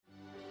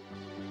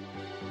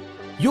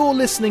You're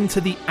listening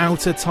to the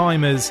Outta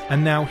Timers,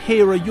 and now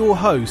here are your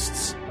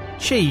hosts,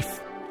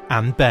 Chief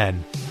and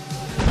Ben.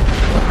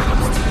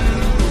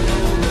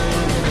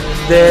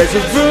 There's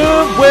a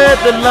room where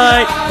the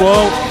light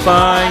won't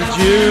find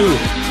you,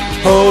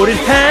 holding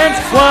hands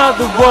while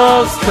the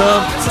walls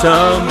come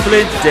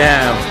tumbling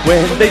down.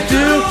 When they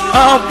do,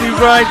 I'll be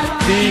right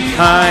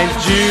behind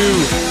you.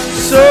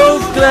 So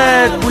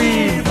glad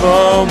we've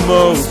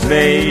almost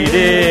made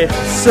it.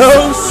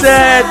 So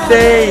sad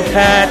they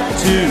had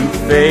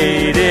to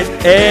fade it.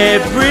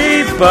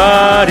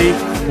 Everybody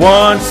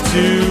wants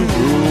to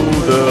rule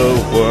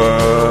the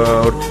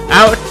world.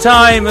 Outta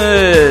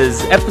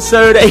Timers,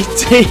 episode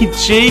 18,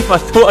 Chief. I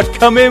thought I'd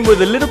come in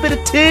with a little bit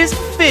of tears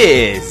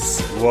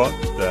fizz. What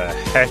the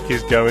heck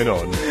is going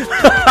on?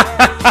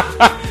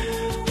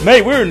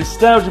 Mate, we're a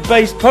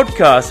nostalgia-based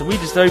podcast, and we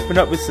just opened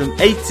up with some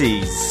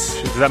 80s.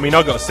 Does that mean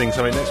I've got to sing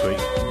something next week?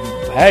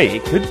 Hey,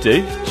 it could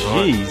do.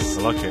 Jeez.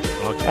 I like it.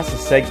 That's a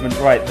segment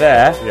right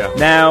there. Yeah.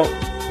 Now,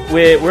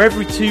 we're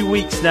every 2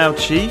 weeks now,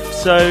 Chief,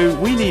 so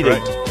we need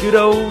a good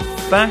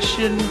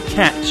old-fashioned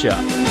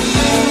catch-up.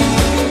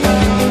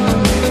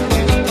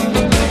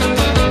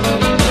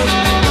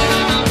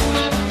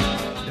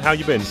 How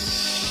you been?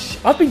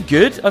 I've been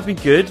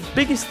good.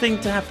 Biggest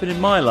thing to happen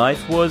in my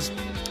life was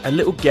a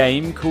little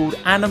game called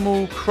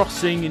Animal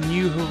Crossing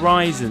New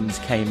Horizons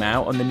came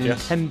out on the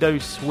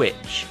Nintendo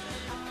Switch.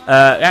 It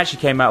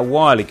actually came out a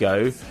while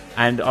ago,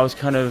 and I was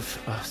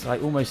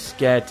like almost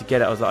scared to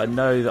get it. I was like, I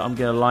know that I'm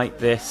going to like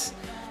this.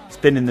 It's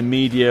been in the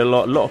media a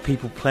lot of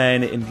people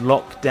playing it in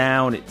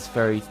lockdown. It's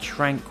very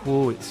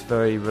tranquil, it's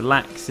very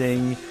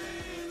relaxing.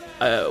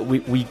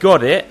 We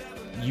got it.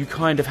 You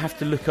kind of have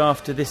to look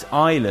after this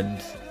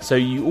island. So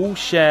you all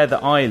share the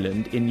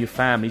island in your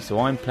family. So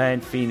I'm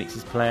playing, Phoenix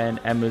is playing,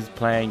 Emma's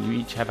playing. You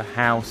each have a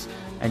house,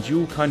 and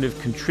you all kind of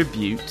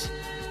contribute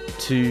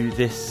to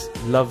this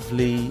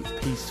lovely,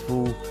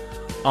 peaceful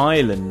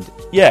island.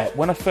 Yeah,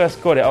 when I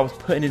first got it, I was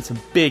putting in some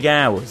big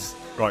hours.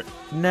 Right.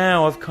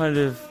 Now I've kind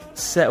of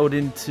settled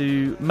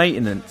into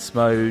maintenance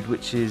mode,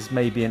 which is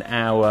maybe an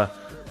hour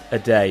a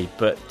day.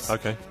 But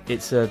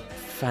it's a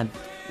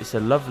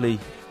lovely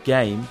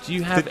game. Do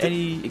you have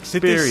any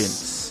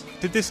experience?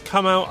 Did this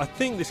come out? I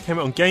think this came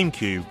out on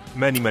GameCube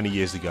many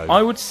years ago.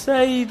 I would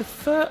say the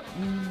first,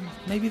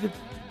 maybe the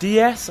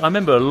DS. I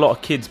remember a lot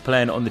of kids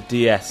playing it on the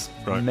DS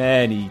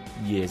many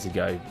years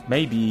ago.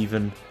 Maybe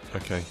even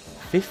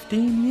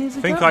 15 years ago.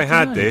 I think I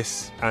had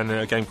this and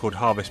a game called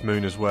Harvest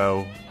Moon as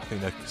well. I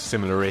think they're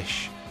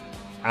similar-ish.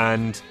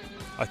 And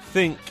I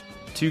think...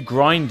 Too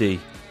grindy.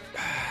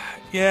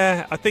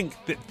 Yeah, I think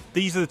that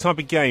these are the type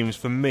of games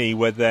for me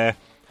where they're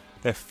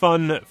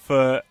fun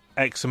for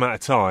X amount of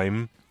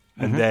time,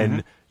 and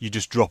then you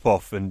just drop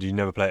off and you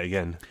never play it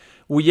again.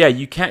 Well, yeah,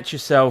 you catch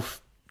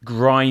yourself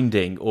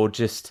grinding or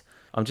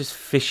I'm just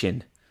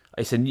fishing.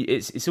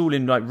 It's all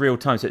in like real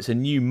time, so it's a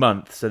new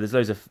month, so there's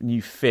loads of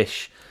new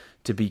fish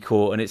to be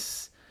caught, and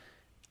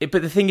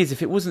but the thing is,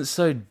 if it wasn't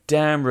so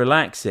damn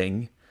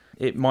relaxing,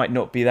 it might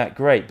not be that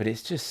great, but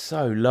it's just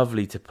so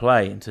lovely to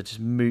play and to just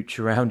mooch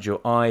around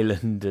your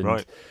island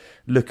and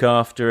look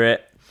after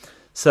it.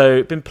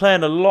 So, been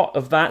playing a lot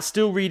of that.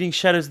 Still reading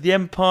Shadows of the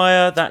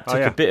Empire. That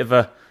took a bit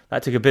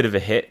of a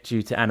hit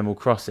due to Animal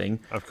Crossing.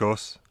 Of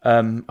course.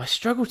 I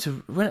struggle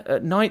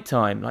at night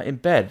time, like in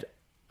bed.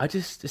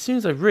 As soon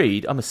as I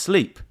read, I'm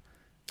asleep.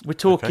 We're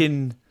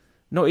talking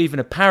not even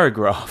a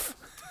paragraph.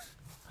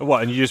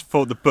 What? And you just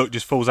thought the book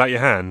just falls out your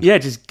hand? Yeah,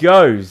 it just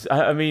goes.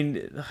 I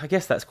mean, I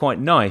guess that's quite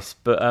nice,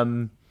 but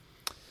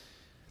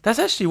that's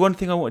actually one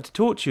thing I wanted to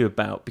talk to you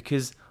about,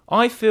 because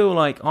I feel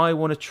like I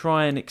want to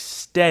try and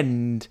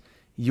extend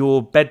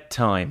your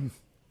bedtime.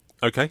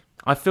 Okay.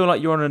 I feel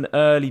like you're on an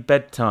early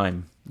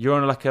bedtime. You're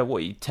on like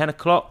 10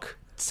 o'clock?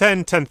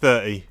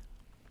 10:30.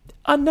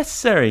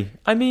 Unnecessary.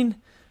 I mean,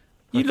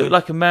 you look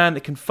like a man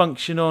that can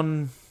function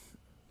on...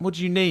 What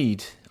do you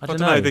need? I don't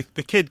know.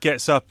 The kid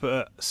gets up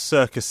at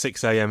circa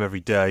 6 a.m. every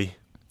day.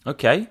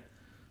 Okay.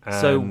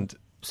 So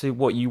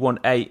what, you want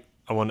 8?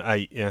 I want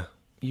 8, yeah.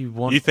 You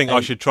think 8?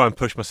 I should try and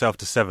push myself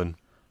to 7?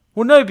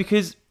 Well, no,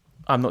 because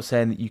I'm not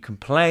saying that you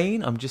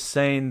complain. I'm just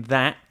saying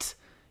that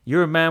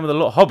you're a man with a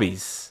lot of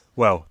hobbies.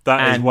 Well,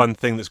 that is one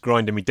thing that's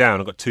grinding me down.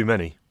 I've got too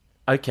many.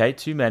 Okay,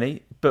 too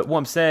many. But what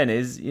I'm saying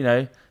is,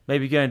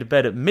 maybe going to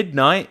bed at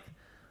midnight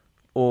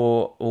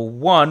or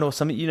 1 or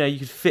something, you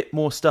could fit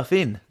more stuff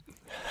in.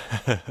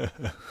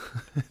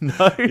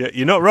 No? Yeah,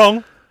 you're not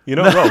wrong.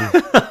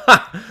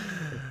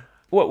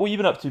 What have you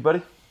been up to,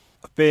 buddy?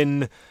 I've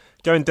been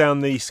going down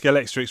the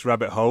Scalextric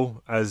rabbit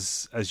hole,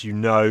 as you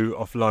know,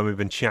 offline we've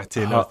been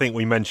chatting. I think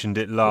we mentioned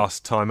it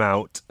last time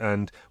out,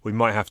 and we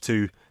might have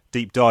to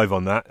deep dive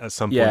on that at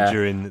some point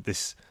during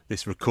this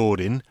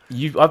recording.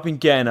 I've been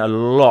getting a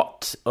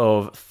lot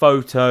of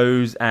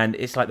photos, and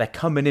it's like they're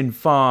coming in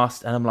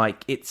fast, and I'm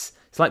like, it's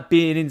like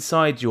being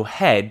inside your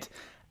head,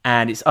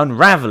 and it's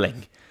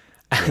unraveling.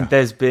 And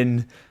there's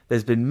been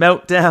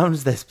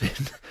meltdowns. There's been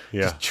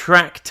just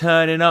track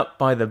turning up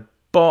by the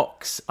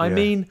box. I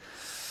mean,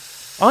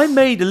 I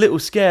made a little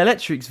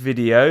Scalextric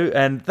video,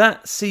 and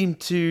that seemed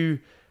to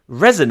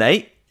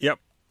resonate. Yep.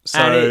 So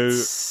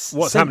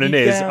what's happening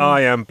is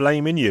I am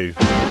blaming you.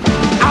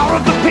 Out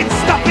of the pit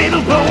stop,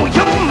 it'll blow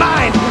your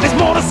mind. There's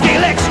more to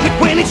Scalextric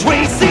when it's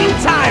racing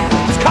time.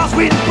 There's cars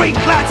with brake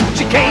lights,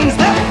 chicanes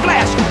that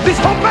flash. This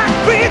humpback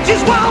bridge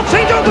is wild,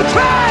 change over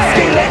track.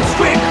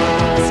 Scalextric,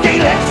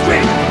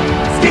 Scalextric,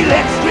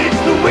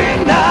 Scalextric's the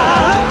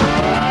winner.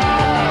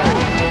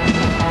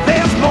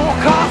 There's more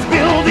cars,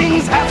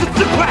 buildings, hazards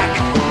to crack.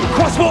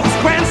 Crosswalks,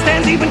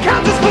 grandstands, even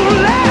counters for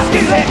laughs.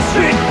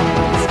 Scalextric,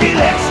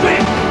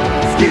 Scalextric,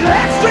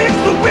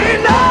 Scalextric's the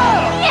winner.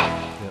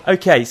 Yeah.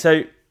 Okay,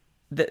 so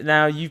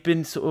now you've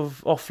been sort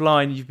of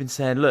offline. You've been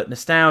saying, "Look,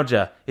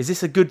 nostalgia. Is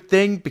this a good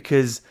thing?"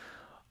 Because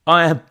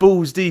I am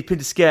balls deep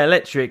into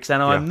Scalextrics,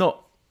 and I'm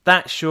not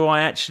that sure I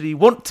actually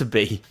want to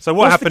be. So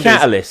What's happened? The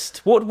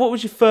catalyst? What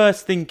was your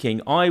first thinking?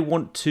 I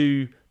want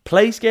to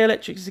play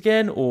Scalextrics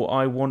again, or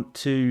I want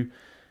to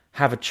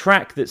have a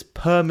track that's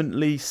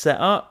permanently set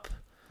up.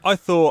 I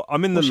thought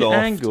I'm in the loft.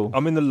 Angle?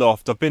 I'm in the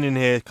loft. I've been in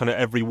here kind of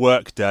every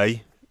work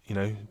day.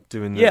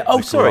 Doing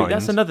the sorry, grind.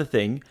 that's another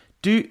thing.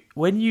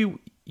 When you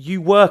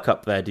work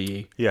up there, do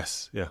you?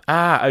 Yes, yeah.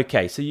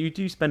 Okay. So you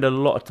do spend a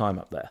lot of time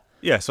up there.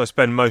 Yes, I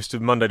spend most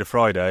of Monday to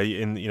Friday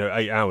in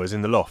 8 hours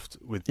in the loft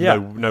with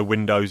no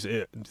windows,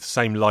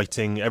 same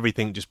lighting,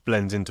 everything just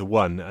blends into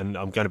one, and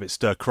I'm going a bit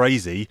stir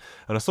crazy.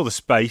 And I saw the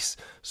space,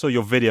 saw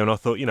your video, and I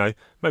thought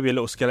maybe a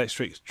little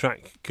Scalextric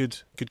track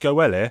could go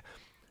well here.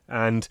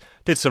 And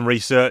did some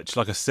research,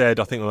 like I said,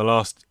 I think on the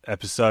last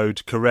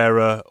episode,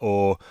 Carrera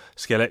or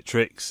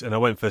Scalextrics, and I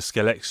went for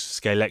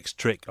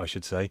Scalextric, I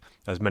should say,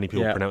 as many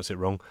people pronounce it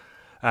wrong.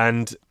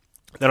 And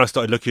then I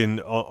started looking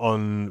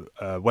on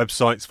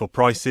websites for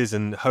prices,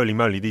 and holy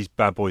moly, these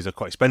bad boys are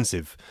quite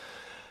expensive.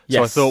 Yes.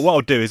 So I thought what I'll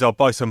do is I'll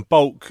buy some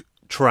bulk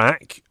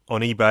track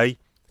on eBay,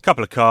 a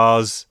couple of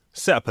cars,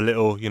 set up a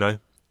little,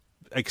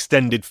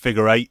 extended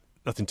figure eight,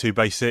 nothing too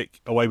basic,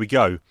 away we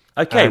go.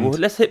 Okay, well,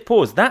 let's hit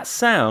pause. That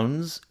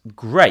sounds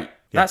great.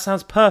 Yeah. That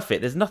sounds perfect.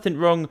 There's nothing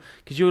wrong,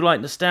 because you're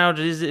like,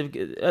 nostalgia.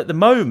 At the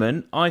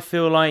moment, I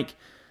feel like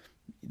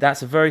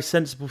that's a very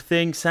sensible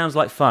thing. Sounds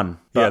like fun.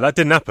 Yeah, that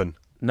didn't happen.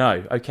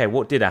 No. Okay,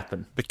 what did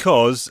happen?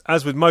 Because,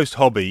 as with most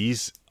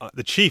hobbies,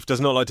 the Chief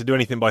does not like to do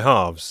anything by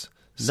halves.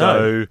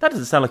 So, that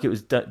doesn't sound like it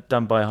was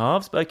done by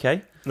halves, but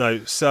okay.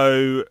 No,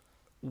 so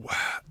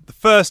the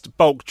first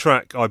bulk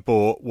track I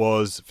bought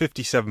was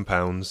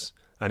 £57,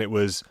 and it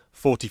was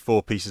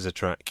 44 pieces of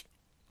track.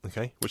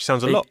 Okay, which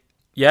sounds a lot.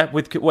 Yeah,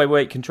 with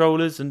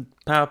controllers and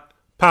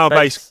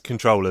power-based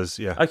controllers.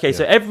 Yeah. Okay,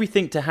 so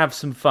everything to have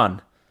some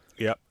fun.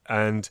 Yeah,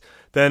 and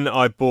then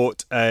I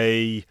bought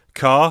a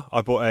car.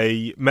 I bought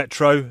a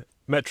Metro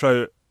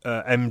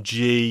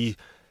MG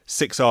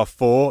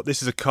 6R4.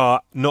 This is a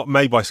car not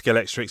made by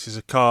Scalextric. It's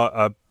a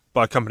car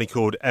by a company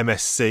called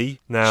MSC.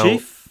 Now,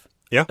 Chief.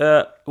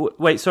 Yeah.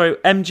 Wait, sorry,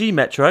 MG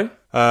Metro.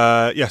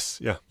 Yes.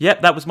 Yeah.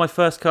 Yep, that was my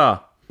first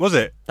car. Was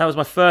it? That was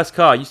my first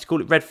car. I used to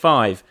call it Red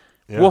 5.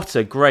 Yeah. What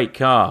a great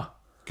car.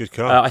 Good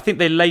car. I think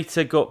they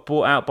later got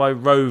bought out by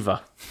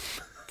Rover.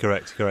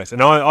 Correct.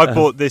 And I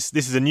bought this.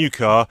 This is a new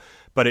car,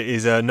 but it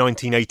is a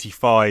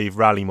 1985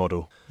 rally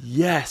model.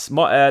 Yes.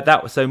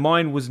 So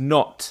mine was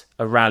not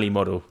a rally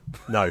model.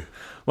 No.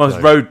 Well, it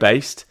was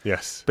road-based.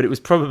 Yes. But it was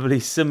probably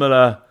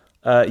similar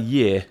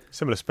year.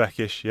 Similar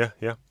spec-ish, yeah.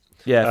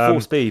 Yeah,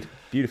 4-speed.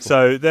 Beautiful.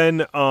 So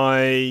then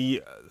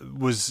I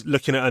was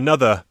looking at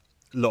another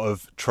lot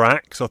of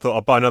tracks. I thought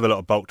I'd buy another lot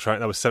of bulk track.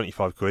 That was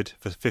 £75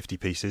 for 50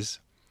 pieces.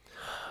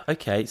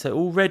 Okay, so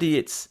already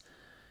that's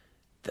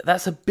a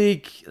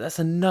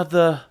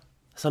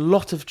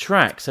lot of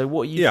track. So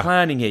what are you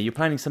planning here? You're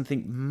planning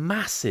something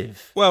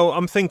massive. Well,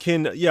 I'm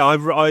thinking,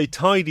 I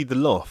tidied the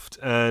loft,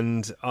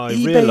 and I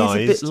eBay realised...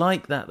 eBay is a bit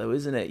like that, though,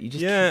 isn't it? You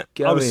just keep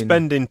going. I was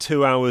spending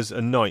 2 hours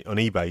a night on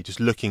eBay just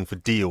looking for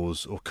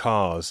deals or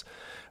cars.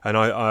 And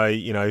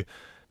I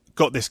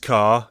got this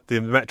car,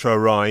 the Metro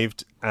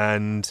arrived,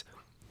 and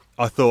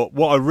I thought,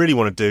 what I really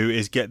want to do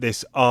is get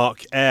this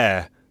Arc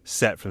Air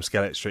set from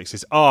Scalextric.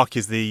 This Arc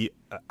is the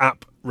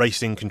app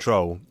racing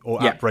control,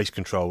 or app race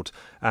controlled.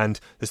 And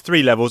there's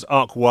 3 levels,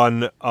 Arc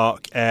 1,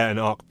 Arc Air, and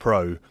Arc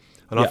Pro.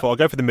 And I thought I'll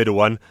go for the middle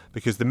one,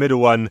 because the middle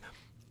one,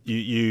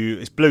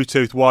 it's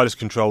Bluetooth wireless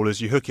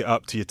controllers. You hook it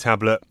up to your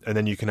tablet, and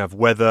then you can have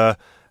weather,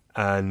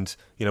 and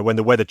when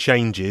the weather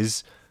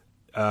changes,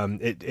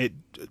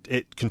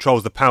 it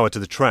controls the power to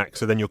the track.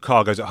 So then your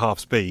car goes at half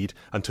speed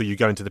until you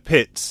go into the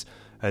pits,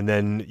 and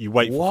then you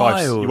wait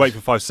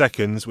for 5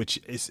 seconds,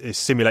 which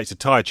simulates a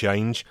tyre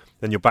change.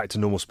 Then you're back to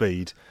normal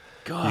speed.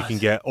 God. You can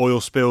get oil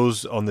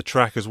spills on the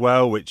track as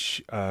well,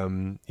 which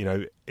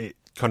it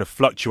kind of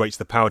fluctuates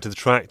the power to the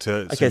track.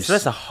 So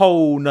that's a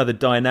whole nother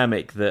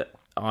dynamic that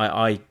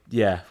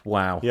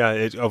wow. Yeah,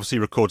 it obviously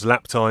records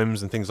lap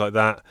times and things like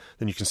that.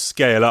 Then you can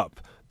scale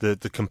up the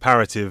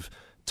comparative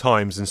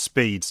times and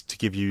speeds to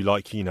give you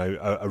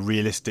a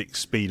realistic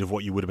speed of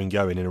what you would have been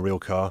going in a real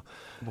car.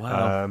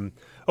 Wow.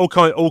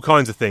 All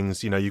kinds of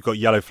things. You've got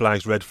yellow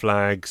flags, red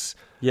flags.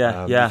 You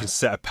can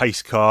set a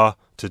pace car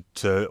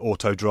to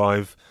auto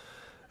drive,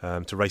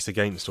 to race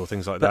against, or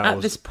things like that. But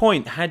at this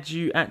point, had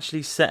you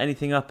actually set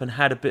anything up and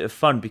had a bit of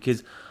fun?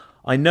 Because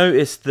I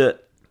noticed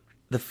that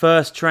the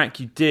first track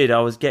you did, I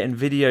was getting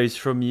videos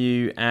from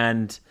you,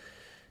 and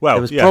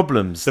there was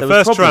problems. The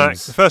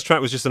first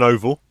track was just an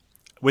oval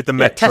with the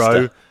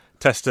Metro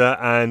tester,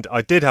 and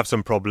I did have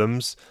some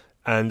problems,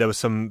 and there was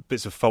some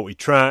bits of faulty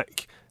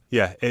track.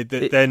 Yeah,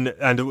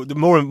 and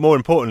more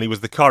importantly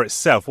was the car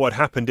itself. What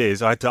had happened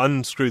is I had to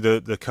unscrew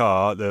the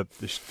car, the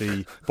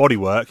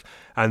bodywork,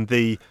 and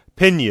the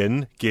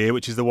pinion gear,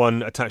 which is the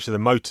one attached to the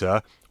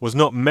motor, was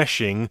not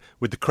meshing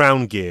with the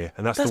crown gear,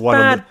 and that's the one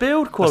bad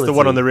build quality. That's the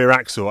one on the rear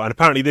axle, and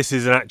apparently this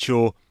is an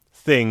actual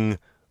thing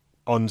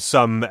on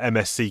some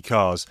MSC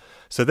cars.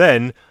 So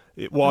then,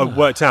 what I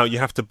worked out, you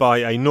have to buy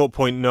a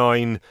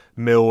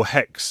 0.9mm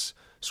hex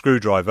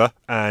screwdriver,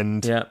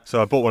 and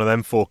so I bought one of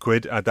them,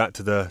 £4, add that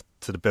to the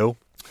bill.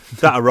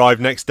 That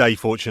arrived next day,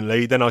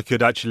 fortunately. Then I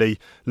could actually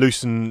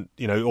loosen,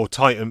 or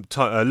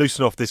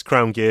loosen off this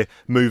crown gear,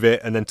 move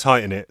it, and then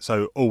tighten it.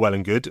 So all well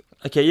and good.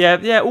 Okay,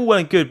 yeah, all well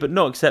and good, but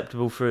not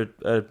acceptable for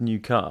a new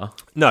car.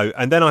 No,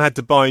 and then I had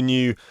to buy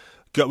new,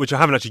 which I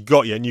haven't actually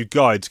got yet, new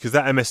guides, because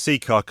that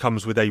MSC car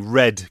comes with a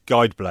red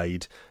guide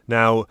blade.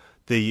 Now,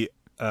 the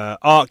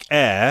Arc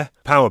Air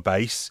power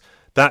base,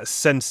 that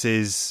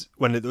senses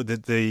when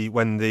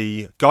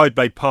the guide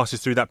blade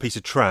passes through that piece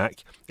of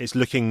track, it's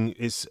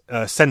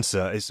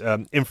sensor, it's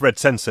infrared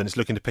sensor, and it's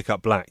looking to pick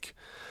up black.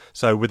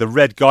 So with a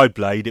red guide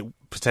blade, it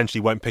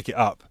potentially won't pick it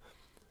up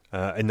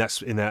in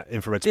that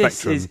infrared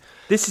spectrum.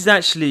 This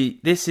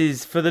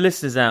is for the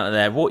listeners out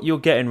there. What you're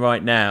getting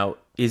right now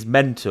is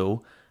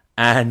mental,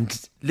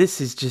 and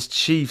this is just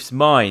Chief's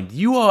mind.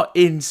 You are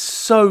in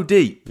so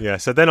deep. Yeah.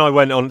 So then I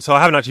went on. So I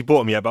haven't actually bought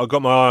them yet, but I've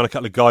got my eye on a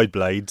couple of guide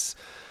blades.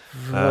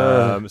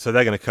 So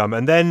they're going to come,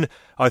 and then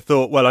I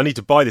thought, well, I need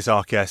to buy this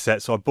Arc Air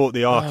set, so I bought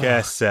the Arc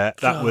Air set.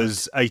 God. That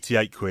was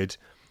 £88,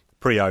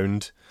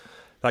 pre-owned.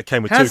 That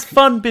came with Has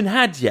fun been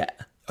had yet?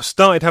 I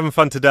started having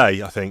fun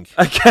today, I think.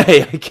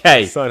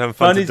 Okay. Started having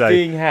fun today. Is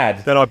being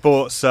had. Then I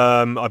bought a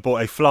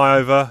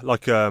flyover,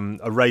 like a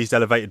raised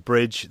elevated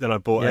bridge. Then I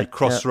bought a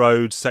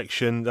crossroads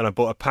section. Then I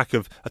bought a pack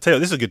of, I tell you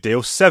what, this is a good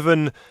deal,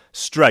 7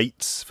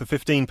 straights for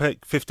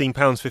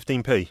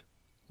 £15.15p.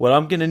 Well,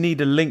 I'm going to need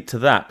a link to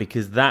that,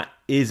 because that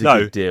is a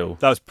good deal.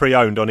 That was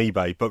pre-owned on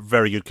eBay, but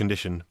very good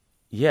condition.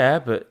 Yeah,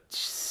 but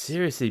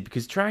seriously,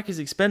 because track is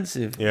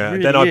expensive. Yeah. It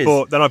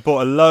really then I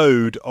bought a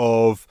load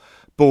of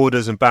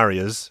borders and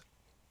barriers.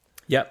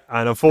 Yep.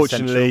 And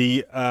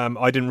unfortunately,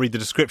 I didn't read the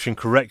description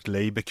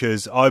correctly,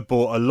 because I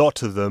bought a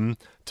lot of them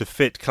to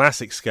fit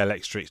classic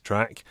Scalextric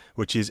track,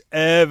 which is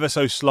ever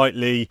so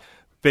slightly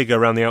bigger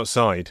around the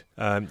outside.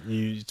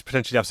 You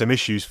potentially have some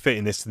issues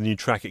fitting this to the new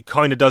track. It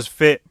kind of does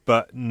fit,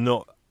 but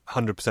not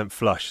 100%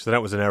 flush. So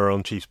that was an error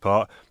on Chief's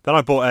part. Then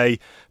I bought a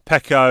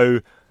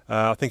Pecco,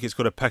 I think it's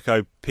called a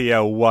Pecco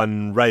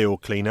PL1 rail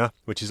cleaner,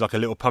 which is like a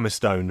little pumice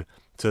stone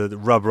to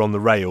rubber on the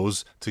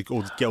rails to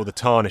get all the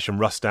tarnish and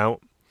rust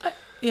out.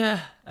 Yeah,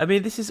 I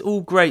mean, this is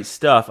all great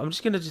stuff. I'm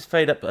just going to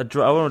fade up. I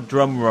want a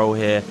drum roll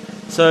here.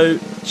 So,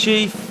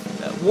 Chief,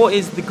 what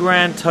is the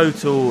grand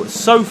total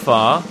so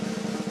far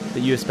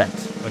that you have spent?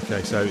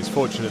 Okay, so it's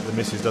fortunate the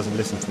missus doesn't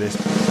listen to this.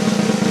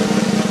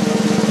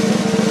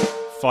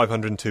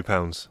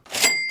 £502.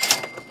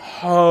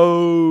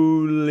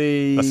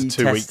 Holy That's a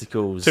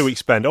testicles. 2 week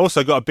spend.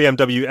 Also got a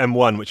BMW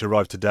M1 which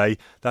arrived today.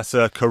 That's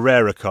a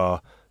Carrera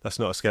car. That's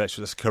not a Scalextric,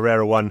 that's a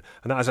Carrera one,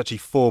 and that has actually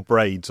 4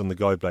 braids on the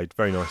guide blade.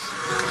 Very nice.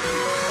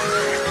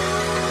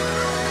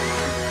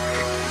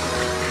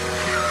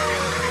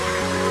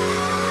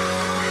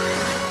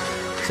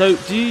 So,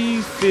 do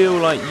you feel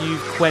like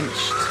you've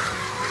quenched,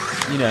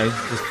 the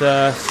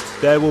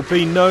thirst? There will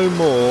be no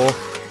more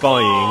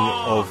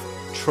buying of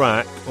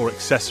track or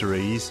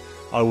accessories.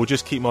 I will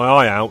just keep my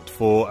eye out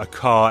for a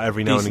car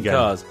every now and again.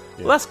 Cars.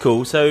 Yeah. Well, that's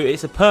cool. So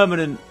it's a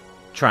permanent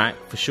track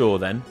for sure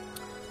then?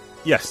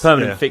 Yes.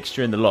 Permanent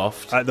fixture in the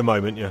loft? At the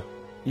moment, yeah.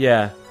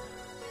 Yeah.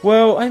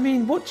 Well, I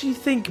mean, what do you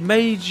think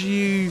made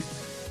you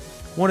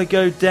want to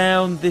go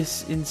down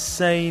this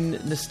insane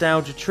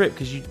nostalgia trip?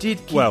 Because you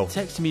did keep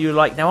texting me. You were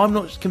like, now I'm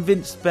not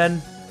convinced,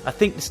 Ben. I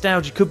think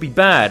nostalgia could be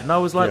bad. And I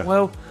was like,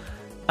 well,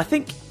 I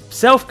think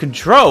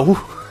self-control...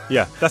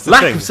 Yeah, that's the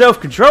thing. Lack of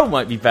self-control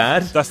might be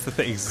bad. That's the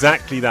thing,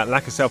 exactly that,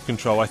 lack of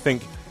self-control. I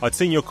think I'd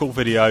seen your cool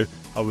video,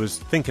 I was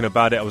thinking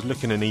about it, I was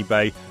looking on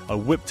eBay, I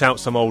whipped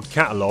out some old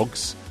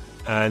catalogues,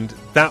 and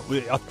I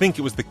think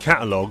it was the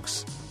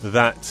catalogues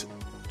that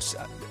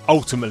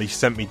ultimately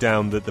sent me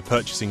down the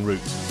purchasing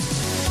route.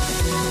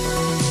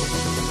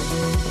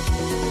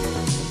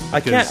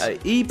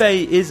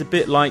 eBay is a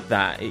bit like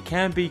that. It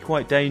can be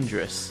quite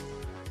dangerous.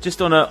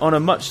 Just on a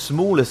much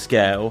smaller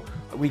scale,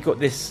 we got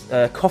this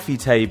coffee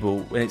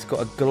table, and it's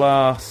got a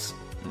glass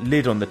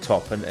lid on the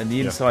top, and the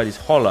inside is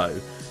hollow,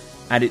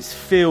 and it's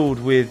filled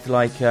with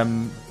like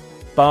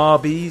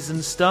Barbies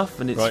and stuff,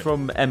 and it's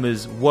from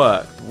Emma's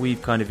work.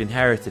 We've kind of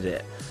inherited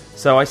it.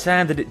 So I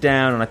sanded it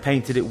down and I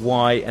painted it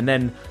white, and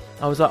then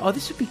I was like,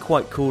 this would be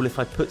quite cool if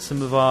I put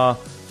some of our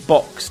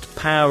boxed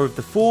Power of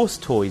the Force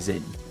toys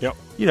in. Yep.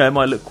 It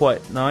might look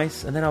quite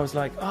nice. And then I was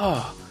like,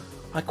 I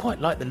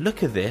quite like the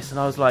look of this, and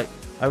I was like,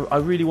 I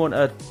really want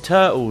a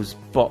Turtles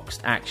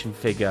boxed action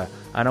figure,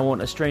 and I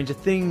want a Stranger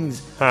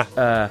Things,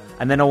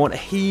 and then I want a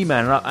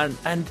He-Man,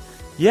 and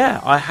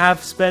yeah, I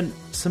have spent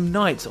some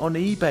nights on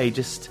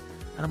eBay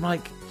and I'm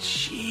like,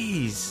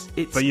 jeez,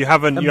 it's. But you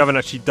haven't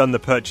actually done the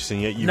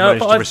purchasing yet. You've no, managed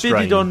but to I've restrain.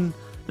 bidded on.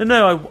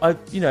 No, I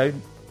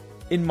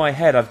in my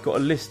head I've got a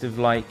list of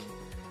like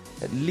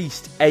at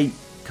least 8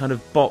 kind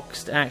of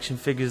boxed action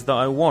figures that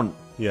I want.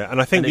 Yeah,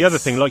 and I think the other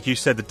thing, like you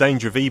said, the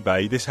danger of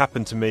eBay. This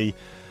happened to me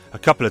a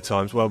couple of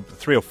times. Well,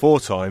 3 or 4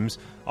 times.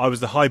 I was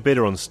the high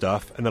bidder on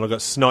stuff, and then I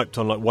got sniped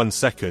on like 1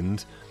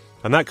 second,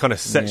 and that kind of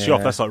sets you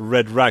off. That's like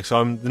red rag.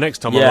 So the next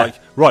time I'm like,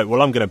 right,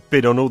 well, I'm going to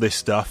bid on all this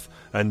stuff,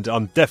 and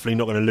I'm definitely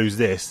not going to lose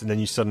this. And then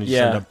you suddenly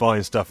end up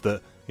buying stuff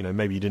that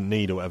maybe you didn't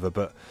need or whatever.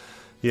 But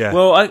yeah.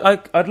 Well,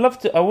 I'd love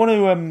to. I want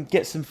to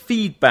get some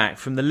feedback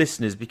from the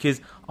listeners,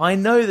 because I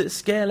know that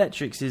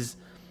Scalextric is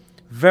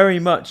very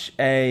much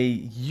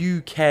a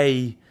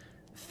UK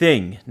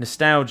thing,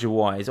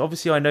 nostalgia-wise.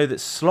 Obviously, I know that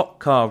slot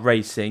car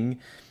racing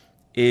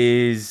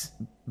is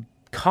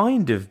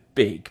kind of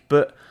big,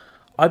 but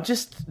I'm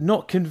just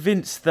not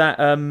convinced that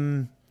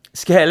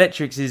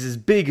Scalextric is as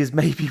big as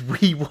maybe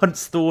we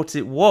once thought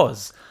it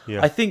was.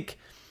 Yeah. I think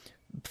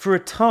for a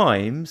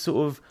time,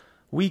 sort of,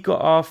 we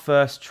got our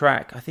first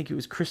track, I think it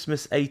was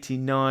Christmas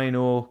 89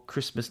 or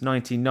Christmas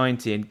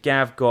 1990, and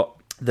Gav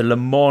got the Le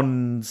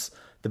Mans,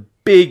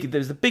 there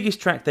was the biggest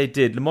track they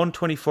did, Le Mans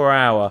 24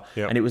 Hour,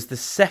 and it was the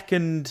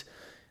second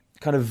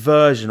kind of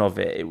version of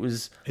it. It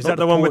was Is that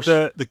the one with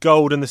the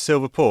gold and the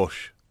silver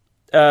Porsche?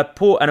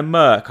 Porsche and a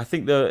Merc. I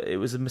think it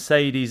was a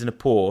Mercedes and a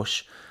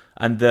Porsche,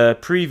 and the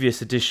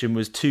previous edition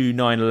was 2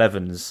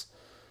 911s.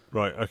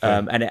 Right,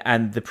 okay.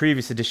 And the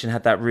previous edition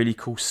had that really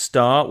cool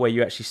start where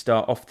you actually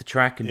start off the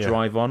track and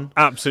drive on.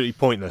 Absolutely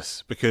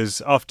pointless,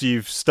 because after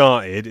you've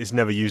started, it's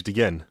never used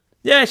again.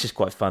 Yeah, it's just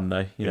quite fun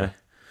though, you know.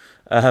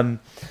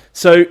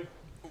 So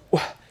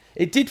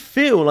it did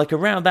feel like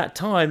around that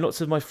time, lots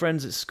of my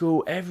friends at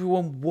school,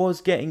 everyone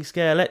was getting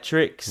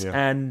Scalextrics,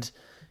 and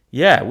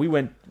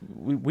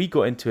we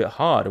got into it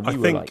hard, and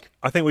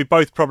I think we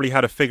both probably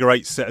had a figure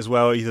 8 set as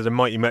well, either the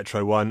Mighty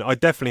Metro one. I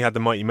definitely had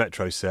the Mighty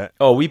Metro set.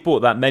 Oh, we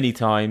bought that many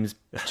times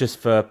just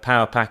for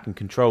power pack and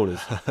controllers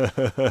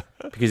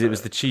because it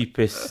was the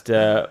cheapest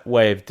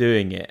way of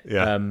doing it.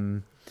 Yeah.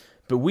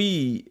 But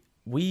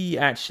we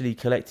actually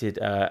collected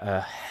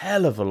a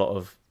hell of a lot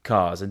of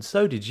cars, and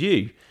so did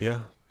you.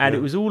 Yeah. And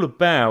it was all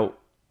about,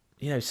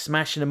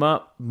 smashing them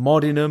up,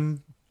 modding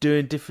them,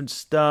 doing different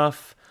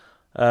stuff.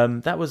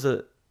 That was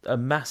a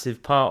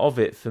massive part of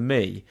it for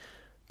me.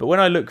 But when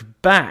I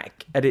look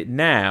back at it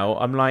now,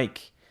 I'm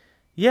like,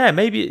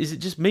 maybe is it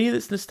just me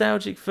that's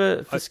nostalgic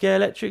for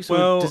Scalextric,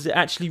 or does it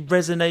actually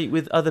resonate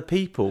with other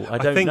people? I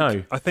don't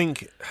know. I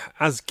think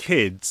as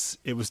kids,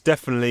 it was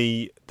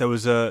definitely there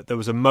was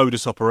a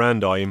modus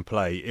operandi in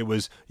play. It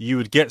was you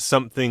would get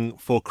something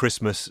for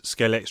Christmas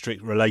Scalextric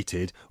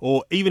related,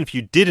 or even if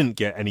you didn't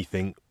get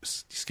anything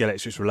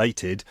Scalextric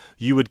related,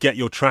 you would get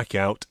your track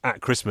out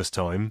at Christmas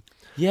time.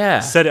 Yeah.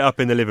 Set it up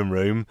in the living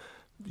room,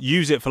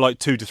 use it for like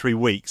 2 to 3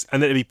 weeks,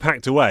 and then it'd be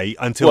packed away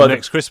until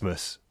next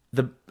Christmas.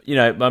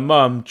 My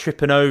mum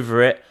tripping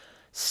over it,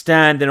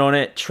 standing on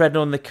it, treading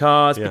on the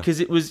cars, because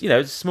it was,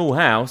 it's a small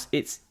house.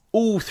 It's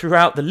all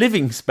throughout the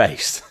living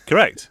space.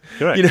 Correct.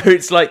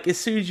 It's like as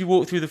soon as you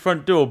walk through the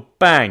front door,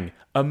 bang,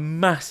 a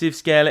massive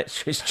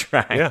Scalextric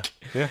track.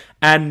 Yeah.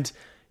 And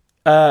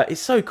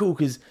it's so cool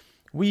because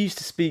we used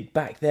to speak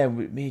back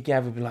then. Me and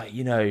Gav would be like,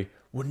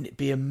 wouldn't it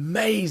be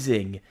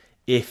amazing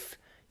if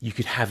you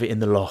could have it in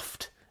the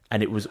loft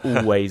and it was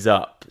always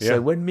up?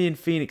 So when me and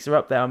Phoenix are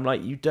up there, I'm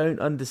like, you don't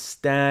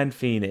understand,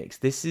 Phoenix.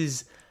 This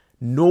is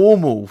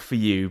normal for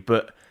you,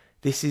 but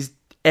this is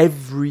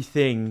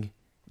everything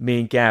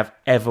me and Gav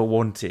ever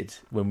wanted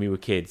when we were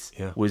kids.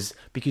 Was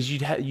because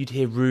you'd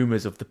hear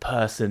rumours of the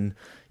person,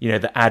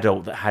 the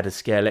adult that had a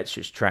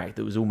Scalextric track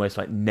that was almost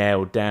like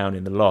nailed down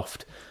in the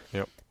loft.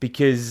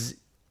 Because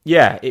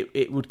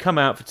it would come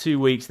out for 2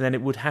 weeks and then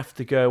it would have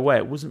to go away.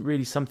 It wasn't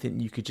really something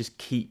you could just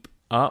keep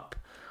up.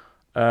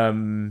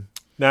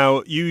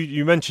 Now,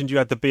 you mentioned you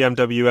had the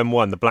BMW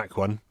M1, the black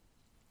one.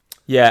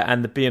 Yeah,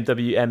 and the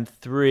BMW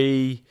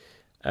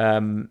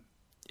M3.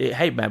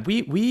 Hey, man,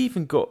 we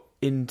even got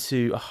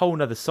into a whole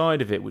nother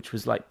side of it, which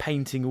was like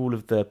painting all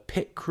of the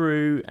pit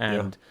crew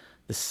and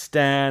the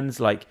stands.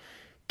 Like,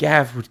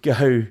 Gav would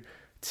go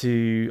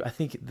to, I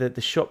think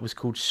the shop was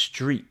called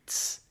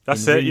Streets.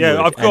 That's it.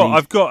 Yeah,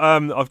 I've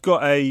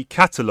got a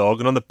catalogue,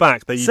 and on the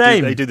back they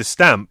do the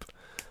stamp.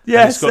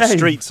 Yeah, it's got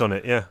Streets on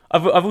it. Yeah,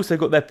 I've also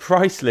got their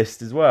price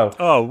list as well.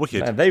 Oh,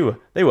 wicked! Man,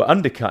 they were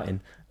undercutting.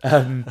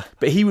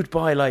 But he would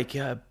buy like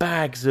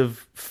bags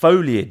of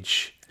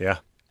foliage. Yeah,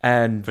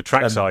 and for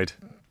trackside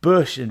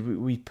bush,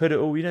 and we put it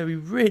all. We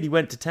really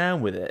went to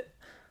town with it.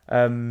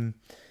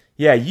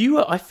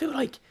 I feel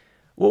like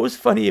what was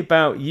funny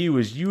about you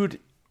was you would.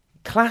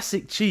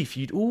 Classic Chief,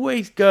 you'd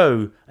always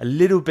go a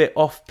little bit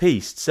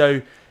off-piste.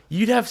 So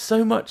you'd have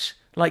so much,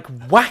 like,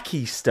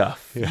 wacky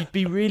stuff. Yeah. You'd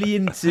be really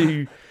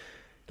into,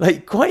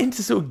 like, quite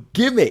into sort of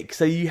gimmicks.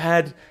 So you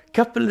had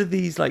couple of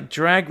these like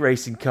drag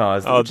racing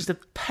cars that were just a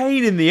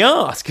pain in the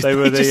arse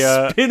because they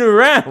just spin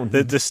around.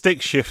 The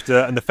stick shifter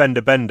and the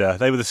fender bender,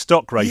 they were the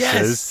stock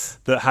racers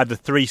that had the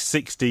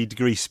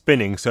 360-degree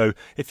spinning. So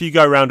if you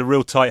go around a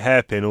real tight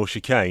hairpin or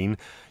chicane,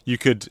 you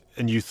could,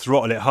 and you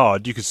throttle it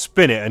hard, you could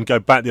spin it and go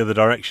back the other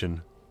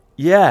direction.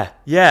 Yeah,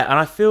 and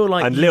I feel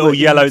like and there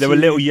were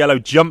little yellow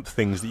jump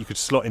things that you could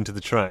slot into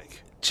the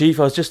track. Chief,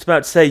 I was just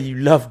about to say you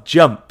love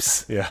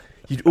jumps. Yeah.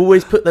 You'd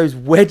always put those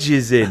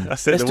wedges in.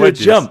 That's it, Let's do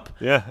wedges. A jump.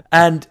 Yeah.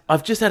 And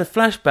I've just had a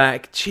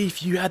flashback.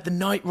 Chief, you had the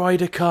Knight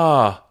Rider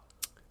car.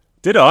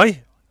 Did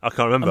I? I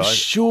can't remember. I'm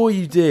sure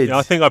you did. Yeah,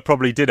 I think I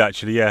probably did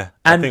actually, yeah.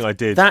 And I think I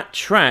did. That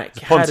track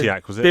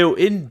Pontiac, was had it? a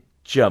built-in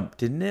jump,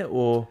 didn't it?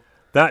 Or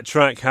that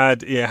track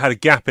had a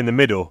gap in the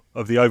middle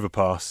of the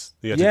overpass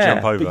that you had to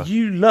jump over. But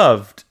you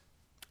loved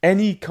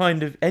any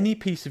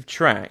piece of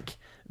track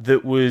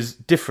that was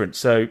different.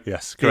 So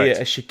yes, be correct.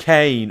 it a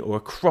chicane or a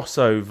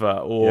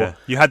crossover or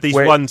you had these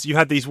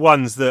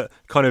ones that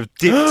kind of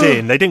dipped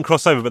in. They didn't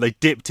cross over, but they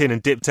dipped in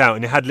and dipped out,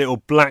 and it had little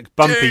black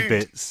bumpy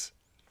bits.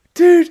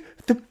 Dude,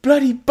 the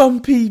bloody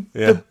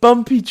the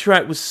bumpy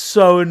track was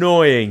so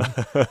annoying.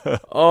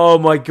 Oh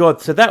my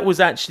god. So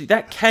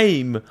that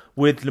came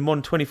with Le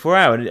Mans 24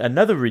 Hour, and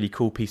another really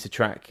cool piece of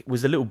track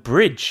was a little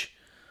bridge.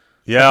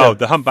 Yeah,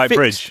 the humpback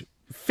bridge.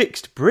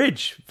 Fixed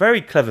bridge,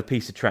 very clever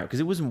piece of track because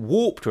it wasn't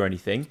warped or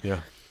anything.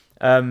 Yeah.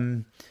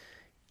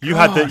 You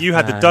had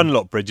the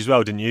Dunlop bridge as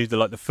well, didn't you? The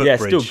foot bridge. Yeah,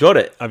 still got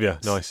it. Have you?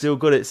 Nice. Still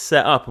got it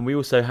set up, and we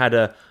also had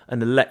an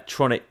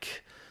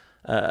electronic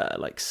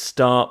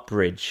start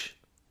bridge.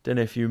 Don't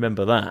know if you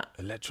remember that.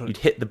 You'd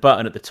hit the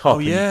button at the top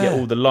and you'd get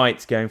all the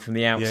lights going from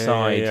the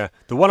outside. Yeah.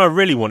 The one I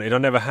really wanted, I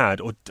never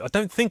had, or I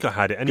don't think I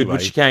had it anyway.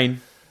 Goodwood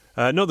chicane.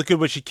 Not the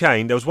Goodwood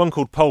chicane. There was one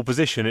called Pole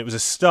Position. It was a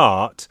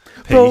start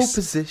piece. Pole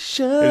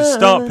Position. It was a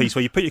start piece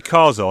where you put your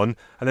cars on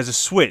and there's a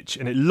switch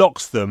and it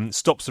locks them,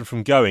 stops them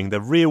from going.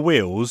 The rear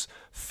wheels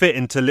fit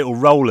into little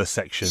roller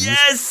sections.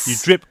 Yes! You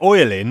drip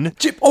oil in.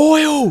 Drip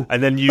oil!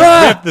 And then you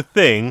rev the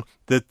thing.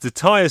 The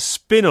tyres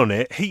spin on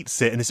it,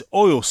 heats it, and this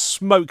oil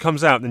smoke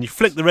comes out. And then you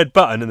flick the red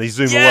button and they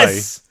zoom away.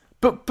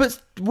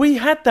 But we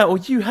had that, or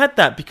you had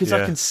that, because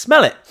I can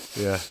smell it.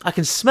 Yeah. I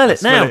can smell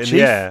it now, Chief.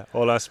 Yeah,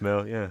 all I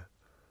smell, yeah.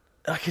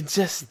 I can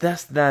just,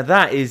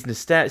 that is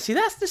nostalgia. See,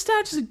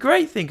 nostalgia's a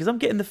great thing, because I'm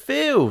getting the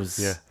feels.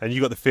 Yeah, and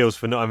you got the feels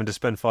for not having to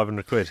spend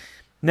 500 quid.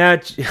 Now,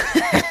 do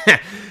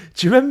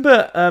you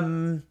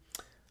remember,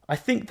 I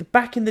think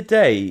back in the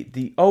day,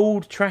 the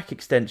old track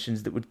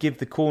extensions that would give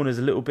the corners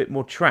a little bit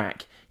more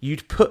track,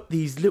 you'd put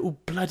these little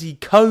bloody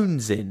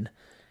cones in.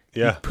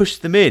 Yeah. You'd push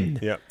them in.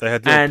 Yeah, they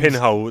had little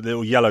pinhole,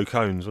 little yellow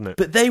cones, wasn't it?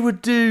 But they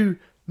would do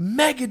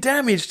mega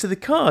damage to the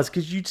cars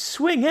because you'd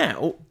swing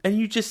out and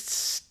you just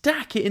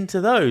stack it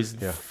into those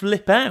and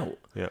flip out.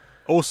 Yeah.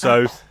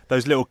 Also,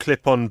 those little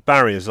clip-on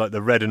barriers, like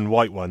the red and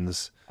white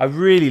ones. I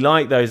really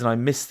like those and I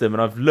miss them,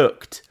 and I've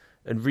looked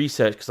and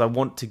researched because I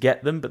want to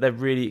get them, but they're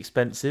really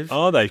expensive.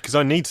 Are they? Because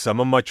I need some.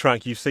 On my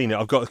track, you've seen it,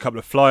 I've got a couple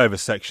of flyover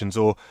sections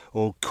or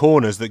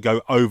corners that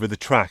go over the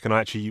track, and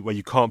where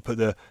you can't put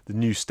the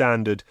new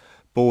standard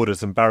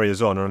borders and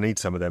barriers on, and I need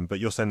some of them,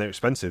 but you're saying they're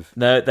expensive.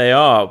 No, they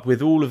are,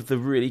 with all of the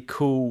really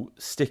cool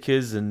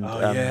stickers and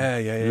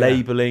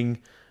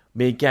labelling.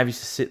 Me and Gav used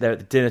to sit there at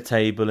the dinner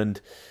table,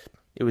 and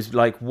it was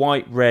like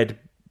white, red,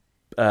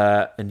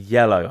 and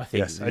yellow, I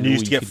think. Yes, and you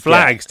used to get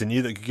flags, didn't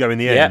you, that could go in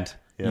the end?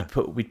 Yeah.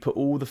 We'd put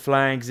all the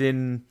flags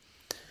in.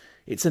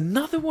 It's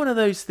another one of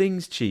those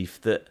things,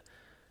 Chief, that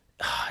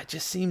it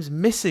just seems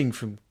missing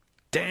from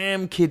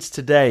damn kids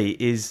today.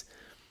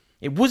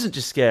 It wasn't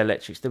just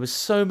Scalextric. There was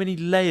so many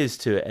layers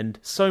to it, and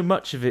so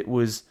much of it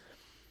was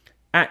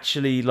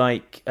actually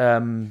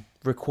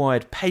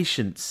required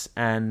patience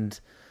and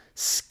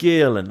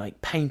skill,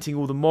 and painting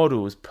all the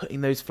models,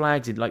 putting those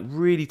flags in,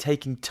 really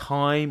taking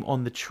time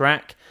on the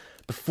track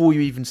before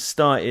you even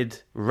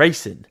started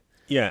racing.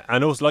 Yeah,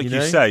 and also, like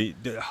you say,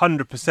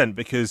 100%,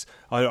 because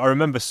I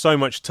remember so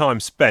much time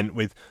spent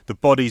with the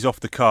bodies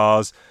off the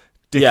cars,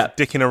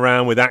 dicking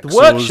around with axles. The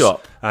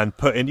workshop. And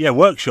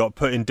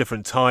putting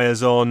different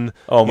tyres on.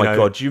 Oh my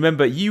God, do you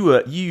remember,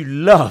 you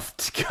loved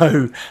to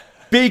go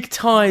big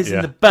tyres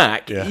in the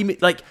back,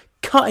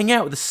 cutting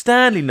out with a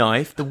Stanley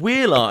knife the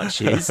wheel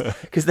arches,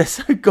 because they're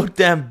so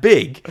goddamn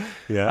big.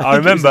 Yeah, I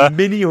remember. It was a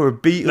Mini or a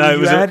Beetle it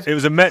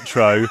was a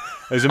Metro.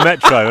 It was a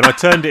Metro, and I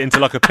turned it into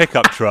like a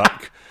pickup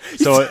truck.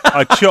 So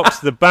I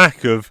chopped the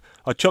back of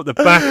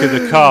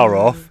the car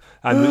off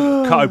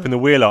and cut open the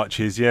wheel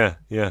arches. Yeah.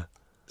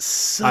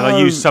 So and I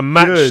used some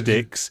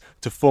matchsticks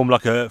to form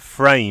like a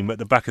frame at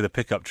the back of the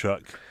pickup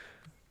truck.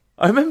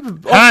 I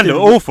remember.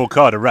 Awful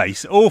car to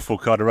race,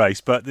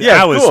 but the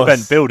hours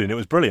spent building, it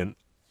was brilliant.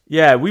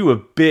 Yeah, we were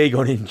big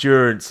on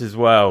endurance as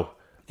well.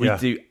 We'd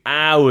do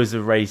hours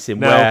of racing.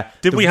 Now,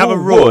 did we have a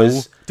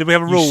rule?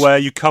 Where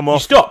you come off?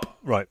 You stop.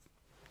 Right.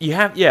 You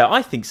have,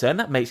 I think so, and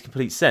that makes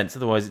complete sense.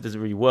 Otherwise, it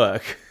doesn't really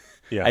work.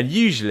 Yeah. And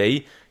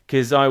usually,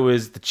 because I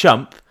was the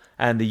chump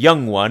and the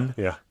young one,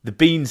 the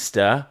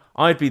beanster,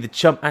 I'd be the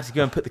chump had to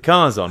go and put the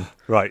cars on.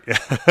 Right.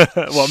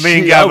 What, me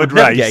and Gav would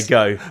race? Never get a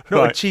go.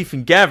 Not a Chief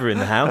and Gavver in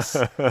the house.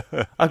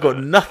 I've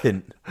got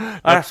nothing.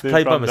 I have to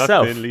play by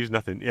myself. Nothing, leaves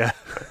nothing, yeah.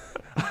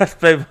 I have to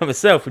play by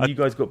myself when you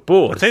guys got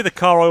bored. I'll tell you the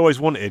car I always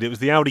wanted. It was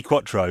the Audi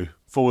Quattro,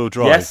 four-wheel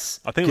drive. Yes.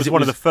 I think it was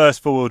one of the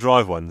first four-wheel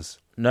drive ones.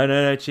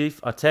 No, Chief.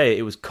 I tell you,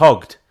 it was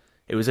cogged.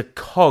 It was a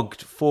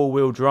cogged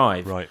four-wheel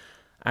drive. Right.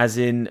 As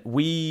in,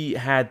 we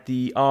had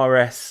the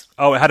RS.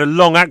 Oh, it had a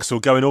long axle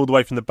going all the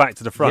way from the back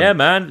to the front. Yeah,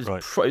 man.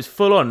 It was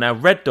full on. Now,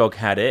 Red Dog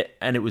had it,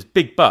 and it was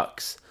big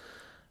bucks.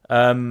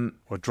 Or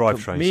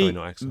drivetrain, sorry,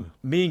 not axle.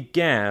 Me and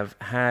Gav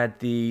had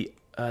the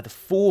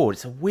Ford.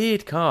 It's a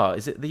weird car.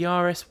 Is it the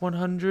RS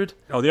 100?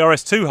 Oh, the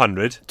RS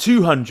 200.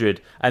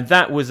 200, and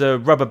that was a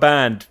rubber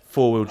band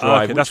four-wheel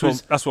drive. Okay,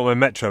 that's what my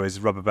Metro is,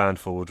 rubber band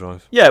four-wheel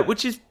drive. Yeah,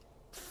 which is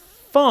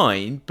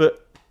fine,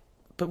 but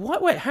why?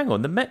 Wait, hang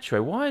on. The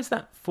Metro. Why is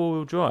that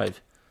four-wheel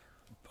drive?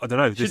 I don't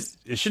know.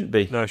 It shouldn't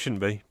be. No, it shouldn't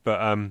be. But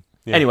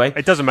yeah. Anyway,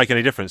 it doesn't make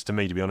any difference to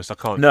me, to be honest. I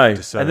can't. No,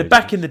 discern and then any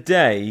back difference. in the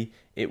day,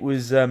 it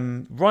was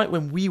right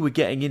when we were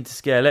getting into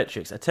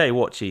Scalextrics. I tell you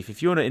what, Chief,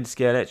 if you're not into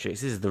Scalextrics,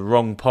 this is the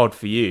wrong pod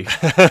for you.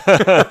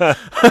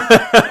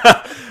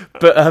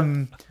 But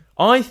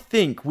I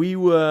think we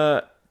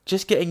were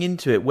just getting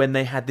into it when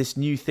they had this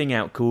new thing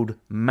out called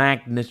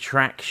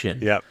magnetraction.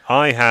 Yeah,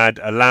 I had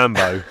a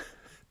Lambo.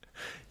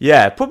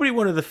 Yeah, probably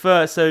one of the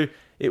first. So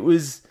it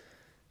was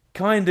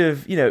kind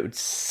of, it would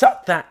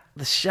suck the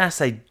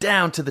chassis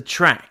down to the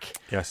track.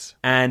 Yes.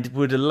 And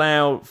would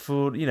allow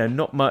for,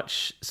 not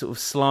much sort of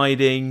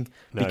sliding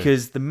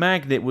because the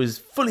magnet was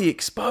fully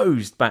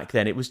exposed back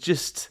then. It was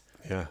just...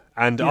 Yeah.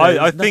 And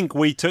I think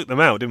we took them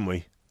out, didn't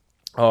we?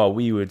 Oh,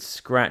 we would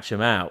scratch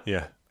them out.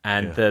 Yeah.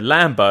 And the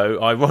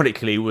Lambo,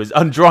 ironically, was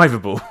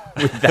undrivable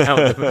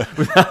without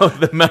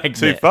the magnet.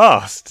 Too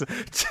fast.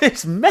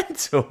 It's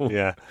mental.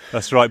 Yeah,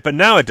 that's right. But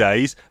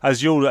nowadays,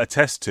 as you'll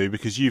attest to,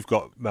 because you've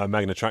got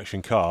magnet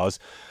traction cars,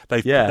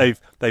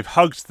 they've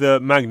hugged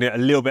the magnet a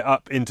little bit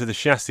up into the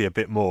chassis a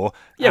bit more.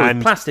 Yeah,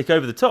 with plastic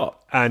over the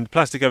top. And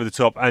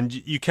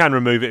you can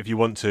remove it if you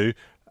want to.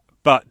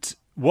 But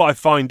what I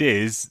find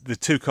is the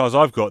two cars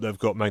I've got that have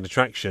got magnet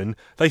traction,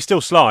 they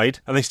still slide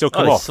and they still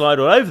come off. They slide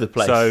all over the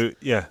place. So,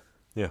 yeah,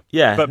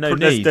 but no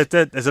need.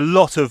 There's a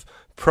lot of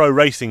pro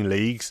racing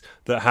leagues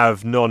that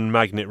have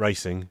non-magnet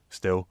racing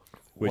still.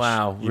 Which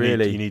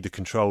really? You need the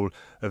control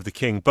of the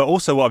king. But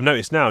also what I've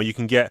noticed now, you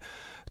can get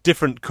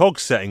different cog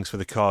settings for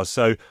the cars.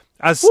 So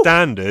as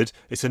standard,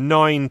 it's a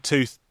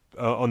 9-tooth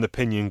on the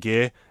pinion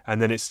gear, and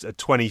then it's a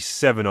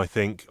 27, I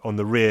think, on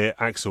the rear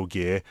axle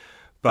gear.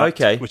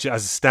 Which is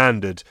as a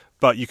standard.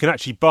 But you can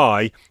actually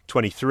buy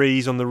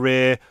 23s on the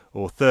rear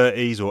or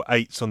 30s or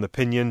 8s on the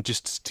pinion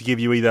just to give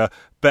you either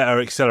better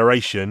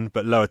acceleration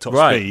but lower top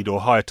speed or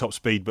higher top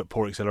speed but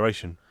poor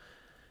acceleration.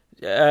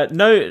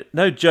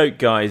 No joke,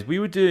 guys. We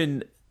were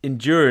doing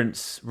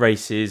endurance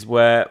races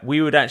where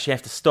we would actually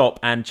have to stop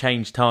and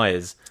change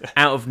tyres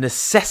out of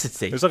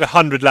necessity. It was like a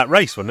 100-lap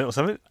race, wasn't it, or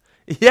something?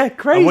 Yeah,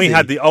 crazy. And we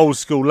had the old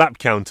school lap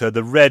counter,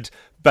 the red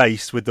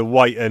base with the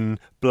white and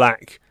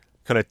black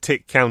kind of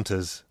tick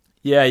counters.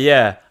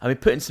 Yeah. I mean,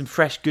 putting some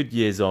fresh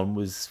Goodyears on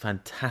was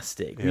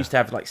fantastic. We used to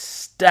have like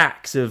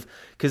stacks of,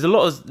 because a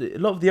lot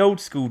of the old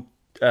school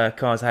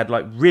cars had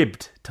like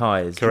ribbed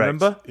tyres. Correct.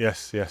 Remember?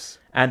 Yes.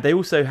 And they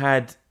also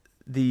had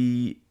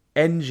the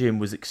engine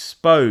was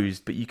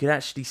exposed, but you could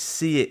actually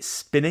see it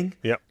spinning.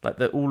 Yep.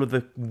 Like all of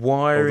the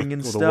wiring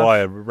and stuff. All the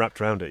wire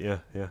wrapped around it. Yeah.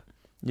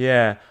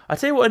 Yeah. I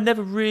tell you what, I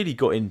never really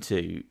got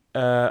into.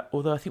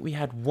 Although I think we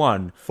had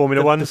one.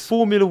 Formula One? The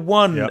Formula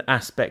One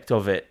aspect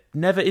of it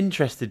never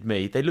interested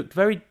me. They looked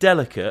very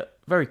delicate,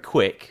 very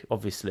quick,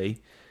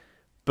 obviously,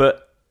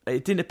 but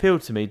it didn't appeal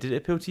to me. Did it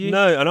appeal to you?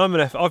 No, and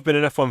I've been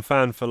an F1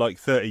 fan for like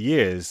 30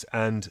 years,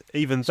 and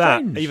even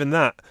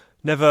that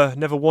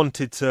never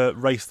wanted to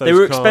race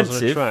those cars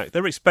on a track.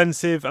 They were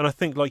expensive, and I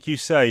think, like you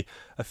say,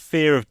 a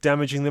fear of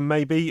damaging them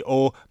maybe,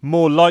 or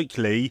more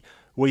likely,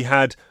 we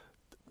had,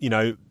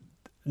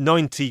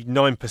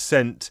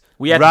 99%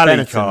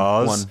 rally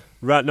cars.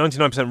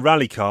 99%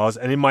 rally cars,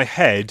 and in my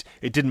head,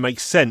 it didn't make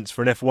sense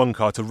for an F1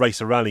 car to race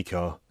a rally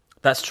car.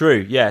 That's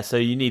true, yeah, so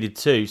you needed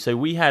two. So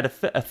we had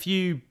a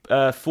few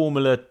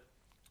Formula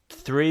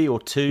 3 or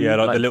 2. Yeah,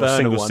 like the little burner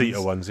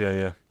single-seater ones,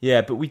 yeah.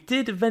 Yeah, but we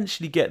did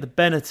eventually get the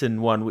Benetton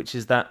one, which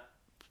is that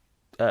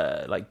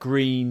like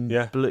green,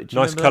 blue.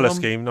 Nice colour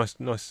scheme, nice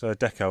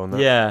deco on that.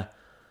 Yeah,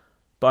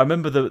 but I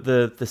remember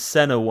the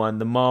Senna one,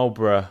 the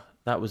Marlboro,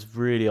 that was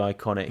really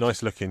iconic.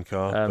 Nice looking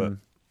car, but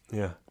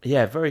yeah.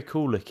 Yeah, very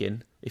cool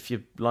looking. If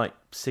you like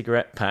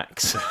cigarette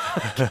packs,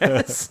 I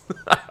guess.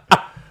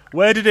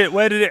 Where did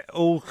it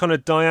all kind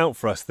of die out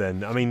for us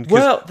then? I mean,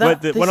 when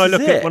I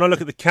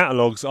look at the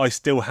catalogues I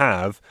still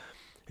have,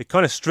 it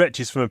kind of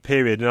stretches from a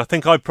period, and I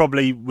think I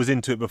probably was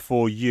into it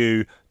before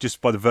you, just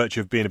by the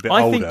virtue of being a bit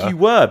older. I think you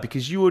were,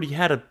 because you already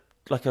had a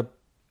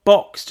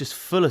box just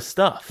full of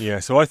stuff. Yeah,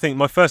 so I think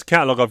my first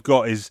catalogue I've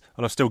got is,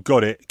 and I've still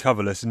got it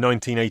coverless,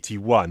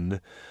 1981,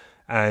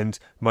 and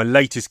my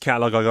latest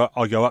catalogue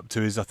I go up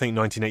to is I think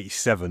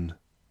 1987.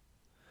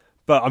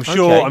 But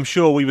I'm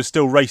sure we were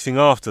still racing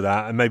after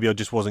that, and maybe I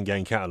just wasn't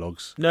getting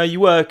catalogues. No, you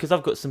were, because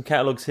I've got some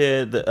catalogues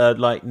here that are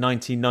like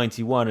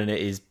 1991, and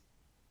it is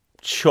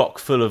chock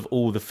full of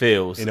all the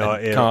feels and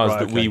cars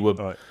that we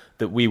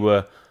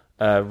were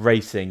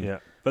racing. Yeah,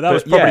 but that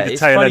was probably the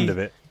tail end of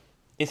it.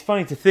 It's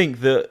funny to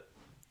think that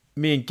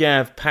me and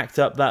Gav packed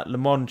up that Le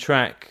Mans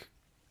track,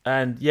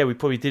 and we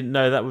probably didn't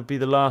know that would be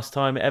the last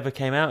time it ever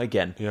came out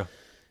again. Yeah.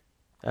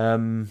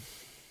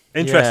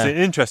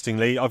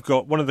 Interestingly, I've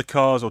got one of the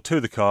cars, or two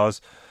of the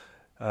cars,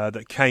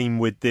 that came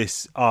with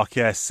this Arc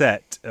Air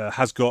set,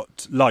 has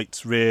got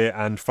lights, rear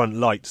and front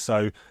lights.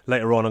 So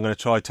later on, I'm going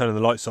to try turning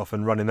the lights off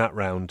and running that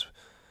round.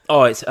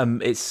 Oh, it's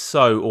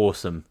so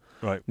awesome.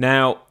 Right.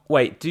 Now,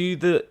 wait,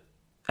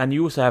 and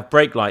you also have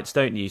brake lights,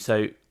 don't you?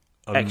 So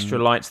extra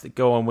lights that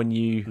go on when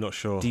you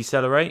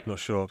decelerate? Not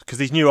sure. Because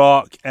these new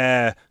Arc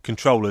Air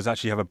controllers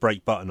actually have a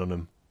brake button on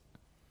them.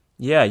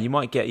 Yeah, you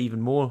might get even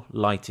more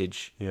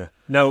lightage. Yeah.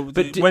 Now,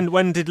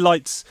 when did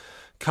lights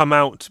come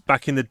out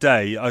back in the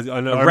day? I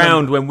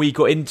remember when we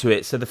got into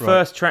it. So the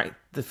first track,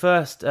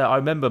 I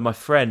remember my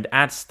friend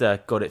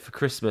Adster got it for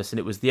Christmas, and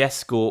it was the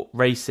Escort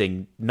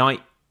Racing Night.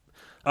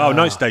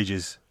 Night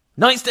Stages.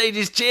 Night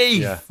Stages,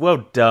 Chief. Yeah. Well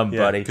done,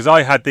 buddy. Because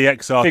I had the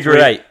XR3. Figure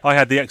 8. I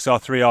had the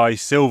XR3i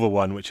silver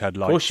one, which had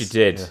lights. Of course you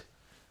did.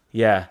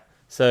 Yeah.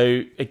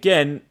 So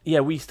again,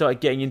 we started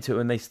getting into it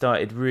when they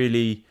started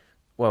really.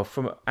 Well,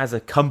 as a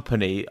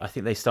company, I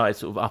think they started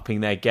sort of upping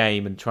their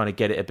game and trying to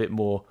get it a bit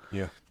more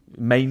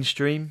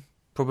mainstream,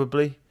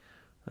 probably.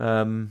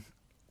 But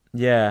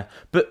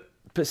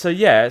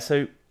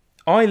so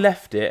I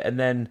left it, and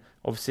then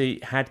obviously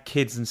had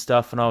kids and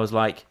stuff, and I was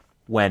like,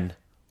 when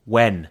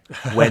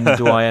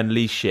do I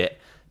unleash it?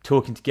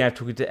 Talking to Gav,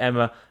 talking to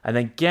Emma, and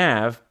then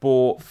Gav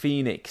bought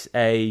Phoenix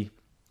a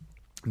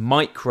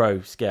micro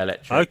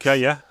Scalextric. Okay,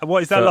 yeah. And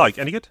what is that like?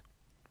 Any good?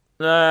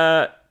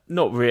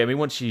 Not really. I mean,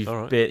 once you've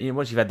had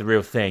the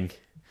real thing,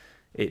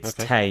 it's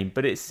tame,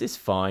 but it's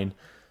fine.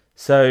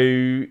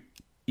 So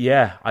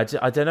I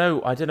don't know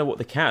what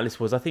the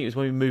catalyst was. I think it was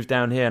when we moved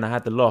down here and I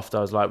had the loft.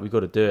 I was like, we've got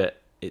to do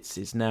it.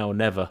 It's now or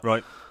never.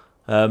 Right.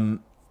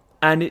 And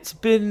it's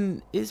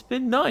been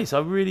nice. I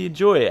really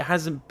enjoy it. It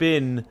hasn't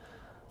been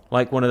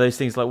like one of those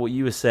things like what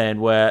you were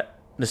saying, where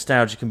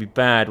nostalgia can be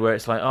bad, where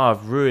it's like,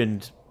 I've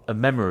ruined a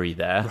memory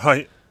there,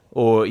 right?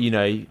 Or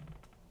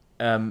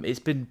it's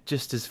been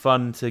just as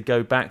fun to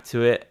go back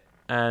to it,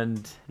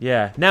 and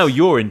now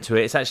you're into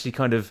it. It's actually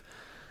kind of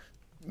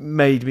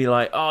made me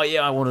like,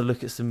 I want to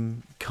look at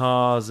some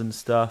cars and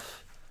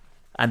stuff.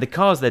 And the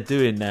cars they're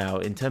doing now,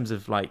 in terms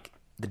of like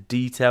the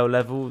detail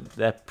level,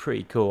 they're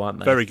pretty cool, aren't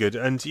they? Very good.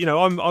 And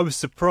I was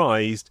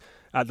surprised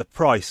at the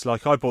price.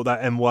 Like, I bought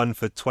that M1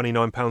 for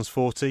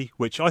 £29.40,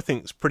 which I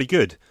think is pretty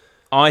good.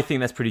 I think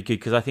that's pretty good,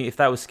 because I think if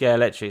that was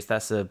Scalextric,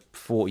 that's a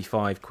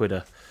 45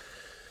 quidder.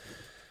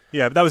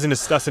 Yeah, but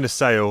that's in a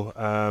sale.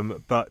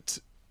 But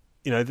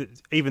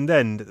even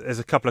then, there's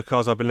a couple of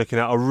cars I've been looking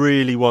at. I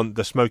really want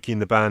the Smokey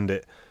and the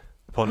Bandit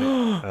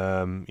Pontiac.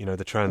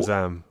 The Trans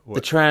Am. The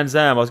Trans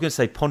Am. I was going to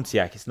say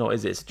Pontiac. It's not,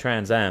 is it? It's a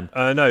Trans Am.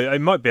 No, it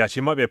might be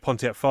actually. It might be a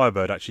Pontiac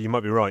Firebird. Actually, you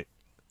might be right.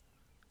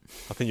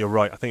 I think you're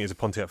right. I think it's a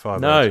Pontiac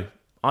Firebird. No,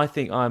 I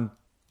think I'm.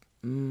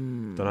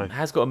 Don't know. It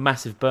has got a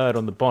massive bird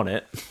on the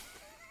bonnet.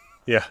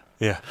 Yeah.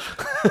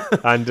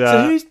 And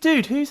so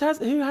who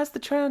has the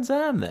Trans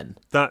Am then?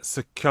 That's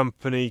a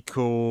company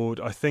called,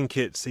 I think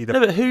it's either. No,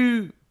 but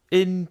who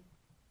in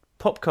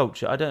pop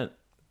culture? I don't.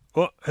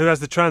 What? Who has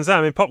the Trans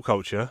Am in pop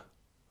culture?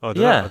 I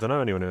don't know. I don't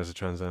know anyone who has a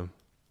Trans Am.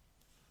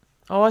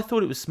 Oh, I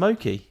thought it was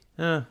Smokey.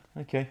 Oh,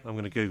 okay. I'm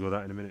going to Google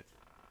that in a minute.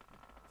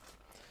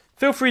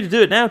 Feel free to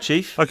do it now,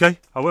 Chief. Okay,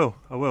 I will.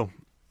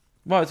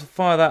 Right, to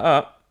fire that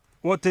up.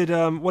 What did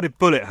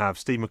Bullet have?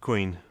 Steve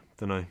McQueen?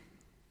 Don't know.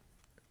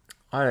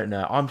 I don't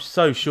know. I'm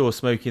so sure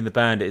Smokey and the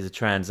Bandit is a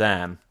Trans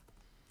Am.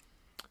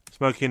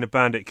 Smokey and the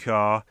Bandit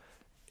car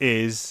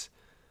is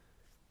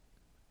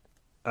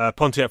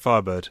Pontiac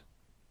Firebird.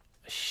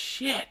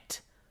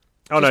 Shit.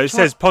 Oh, no, it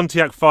says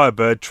Pontiac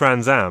Firebird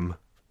Trans Am.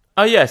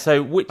 Oh, yeah,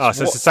 so which... Oh,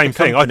 so it's the same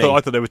thing. I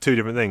thought they were two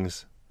different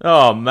things.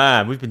 Oh,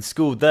 man, we've been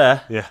schooled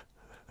there. Yeah.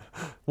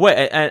 Wait,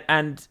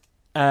 and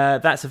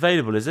that's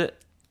available, is it?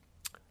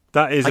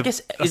 That is, I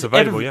guess that's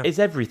available, yeah. Is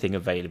everything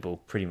available,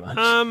 pretty much?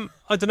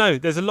 I don't know.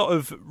 There's a lot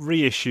of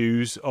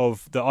reissues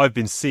that I've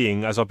been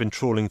seeing as I've been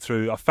trawling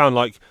through. I found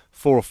like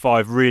 4 or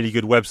 5 really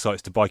good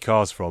websites to buy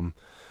cars from,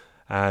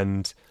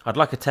 and I'd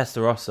like a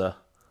Testarossa,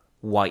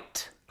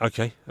 white.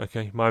 Okay,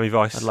 Miami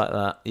Vice. I'd like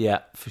that. Yeah,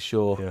 for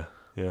sure.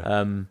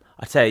 Yeah.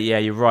 I tell you,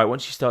 you're right.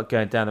 Once you start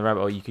going down the rabbit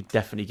hole, you could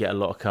definitely get a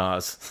lot of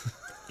cars.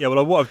 Yeah.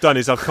 Well, what I've done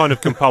is I've kind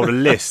of compiled a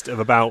list of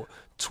about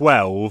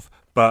 12.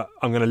 But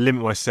I'm going to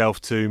limit myself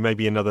to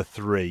maybe another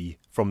 3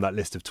 from that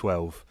list of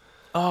 12.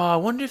 Oh, I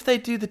wonder if they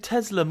do the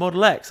Tesla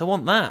Model X. I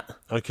want that.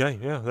 Okay,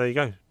 yeah, there you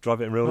go. Drive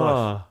it in real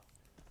life.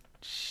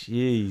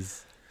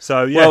 Jeez.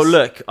 So, yes. Well,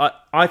 look,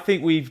 I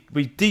think we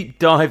deep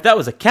dived. That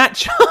was a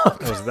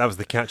catch-up. That was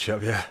the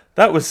catch-up, yeah.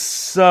 That was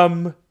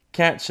some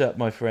catch-up,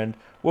 my friend.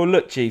 Well,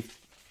 look, Chief,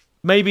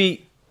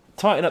 maybe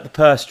tighten up the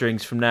purse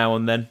strings from now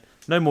on then.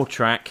 No more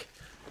track.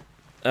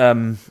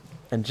 and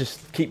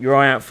just keep your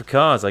eye out for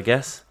cars, I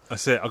guess.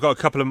 That's it. I've got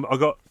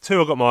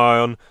two I've got my eye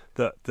on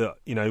that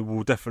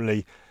will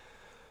definitely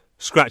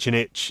scratch an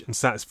itch and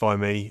satisfy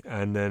me,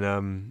 and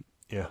then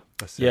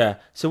that's it. Yeah.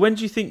 So when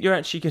do you think you're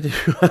actually going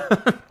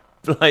to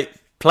play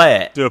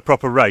it? Do a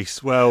proper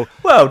race? Well,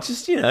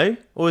 just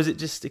or is it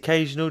just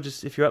occasional?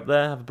 Just if you're up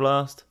there, have a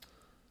blast.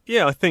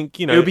 Yeah, I think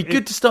it'll be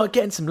good to start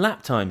getting some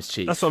lap times,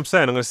 Chief. That's what I'm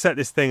saying. I'm going to set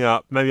this thing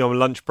up. Maybe on a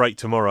lunch break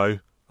tomorrow,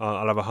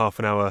 I'll have a half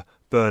an hour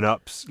burn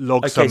ups,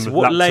 log some so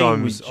what lap lane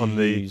times would you on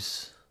the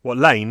use? What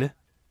lane?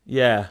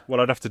 Yeah. Well,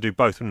 I'd have to do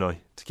both, wouldn't I,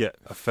 to get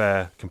a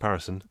fair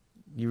comparison?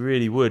 You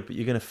really would, but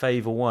you're going to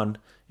favour one.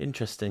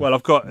 Interesting. Well,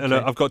 I've got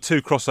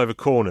two crossover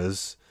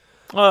corners.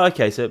 Oh,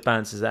 okay, so it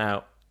balances it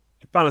out.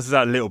 It balances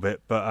out a little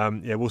bit, but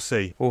we'll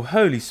see. Well,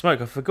 holy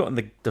smoke, I've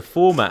forgotten the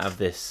format of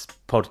this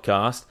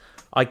podcast.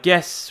 I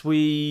guess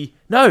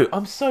No,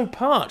 I'm so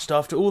parched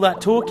after all that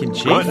talking,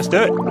 Chief. Right, let's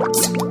do it.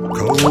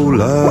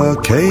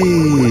 Cola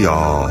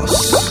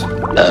Chaos.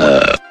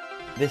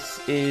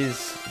 This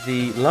is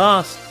the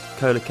last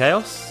Cola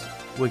Chaos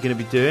we're going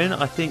to be doing.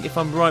 I think, if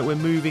I'm right, we're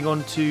moving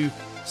on to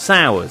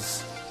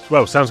sours.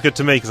 Well, sounds good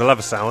to me, because I love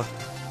a sour.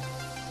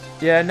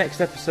 Yeah,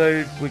 next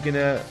episode, we're going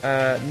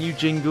to... new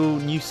jingle,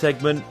 new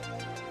segment.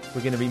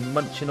 We're going to be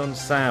munching on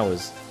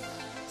sours.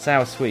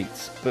 Sour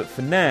sweets. But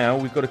for now,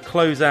 we've got to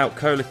close out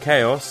Cola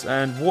Chaos.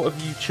 And what have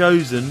you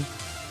chosen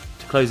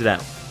to close it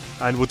out?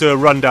 And we'll do a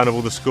rundown of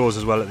all the scores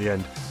as well at the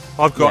end.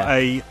 I've got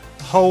a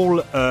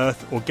Whole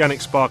Earth Organic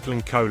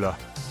Sparkling Cola.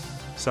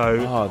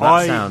 So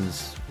that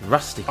sounds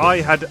rustic. I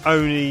had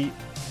only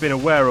been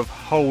aware of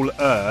Whole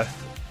Earth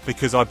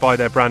because I buy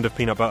their brand of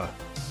peanut butter.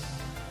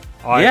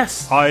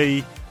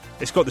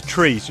 It's got the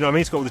trees. You know what I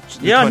mean? It's got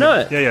the I know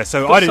it. Yeah.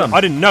 So I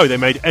didn't know they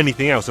made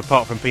anything else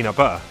apart from peanut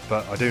butter,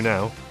 but I do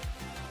now.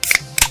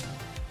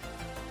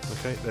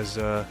 Okay, there's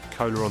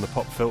cola on the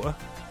pop filter.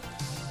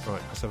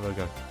 Right, let's have a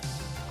go.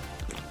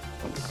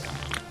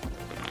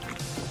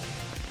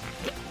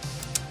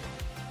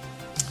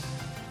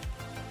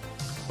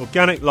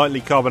 Organic,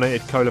 lightly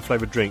carbonated cola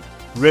flavoured drink.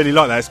 Really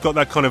like that. It's got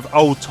that kind of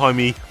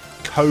old-timey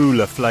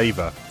cola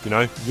flavour,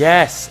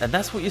 Yes, and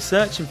that's what you're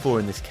searching for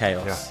in this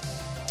chaos.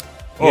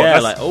 Yeah,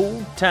 like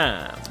old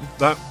time.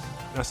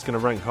 That's going to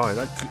rank high.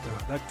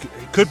 That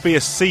could be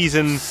a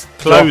season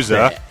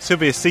closer. Could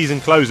be a season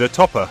closer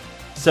topper.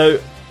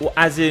 So,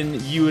 as in,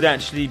 you would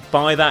actually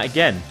buy that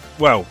again?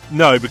 Well,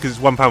 no, because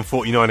it's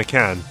 £1.49 a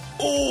can.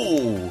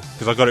 Oh!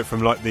 Because I got it from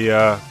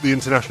the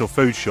international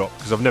food shop,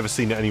 because I've never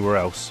seen it anywhere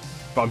else.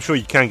 But I'm sure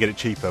you can get it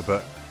cheaper.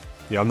 But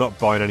I'm not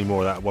buying any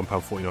more of that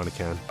 £1.49 a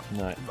can.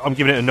 No, I'm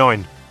giving it a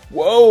 9.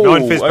 Whoa!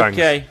 9 fizz bangs.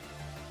 Okay.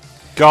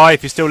 Guy,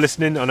 if you're still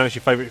listening, I know it's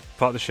your favourite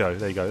part of the show.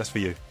 There you go. That's for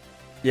you.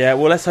 Yeah,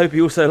 well, let's hope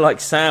you also like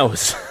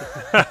sours.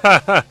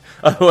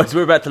 Otherwise,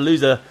 we're about to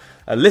lose a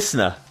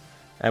listener.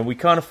 And we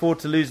can't afford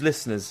to lose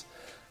listeners.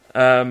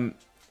 Right,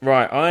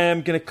 I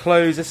am going to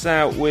close this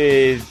out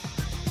with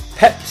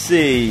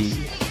Pepsi.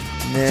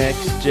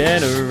 Next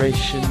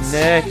generation.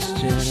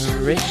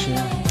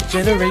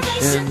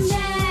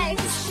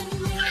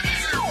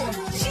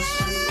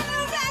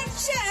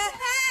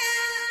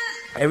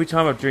 Every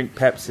time I drink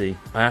Pepsi,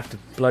 I have to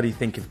bloody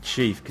think of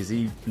Chief, because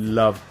he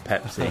loved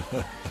Pepsi.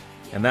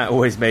 And that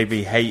always made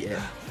me hate it.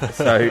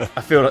 So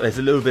I feel like there's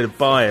a little bit of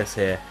bias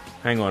here.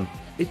 Hang on.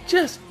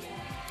 It's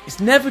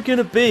never going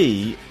to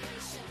be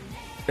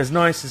as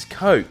nice as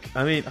Coke.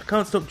 I mean, I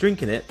can't stop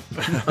drinking it.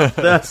 I'm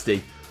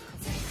thirsty.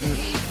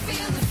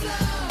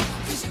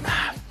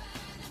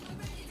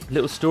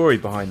 Little story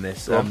behind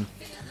this.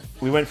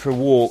 We went for a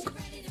walk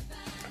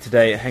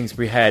today at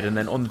Hainsbury Head, and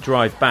then on the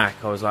drive back,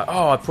 I was like,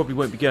 I probably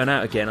won't be going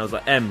out again. I was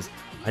like, Ems,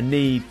 I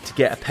need to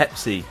get a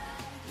Pepsi.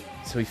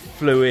 So we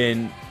flew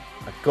in.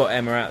 I got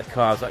Emma out of the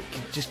car. I was like,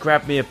 just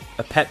grab me a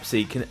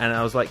Pepsi. And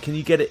I was like, can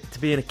you get it to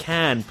be in a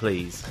can,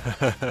 please?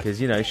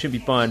 Because, you shouldn't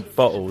be buying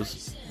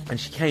bottles. And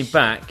she came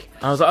back.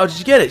 I was like, did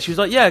you get it? She was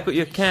like, yeah, I got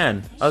you a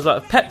can. I was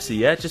like, a Pepsi,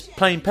 yeah? Just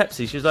plain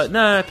Pepsi. She was like,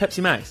 no,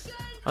 Pepsi Max.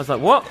 I was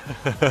like, what?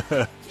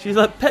 She was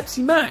like,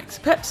 Pepsi Max,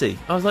 Pepsi.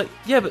 I was like,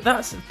 yeah, but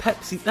that's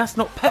Pepsi. That's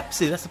not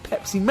Pepsi. That's a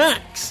Pepsi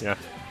Max. Yeah.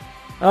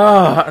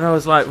 And I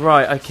was like,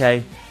 right,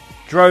 okay.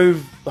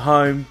 Drove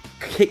home,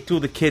 kicked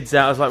all the kids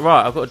out. I was like,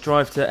 right, I've got to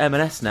drive to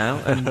M&S now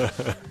and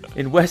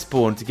in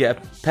Westbourne to get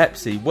a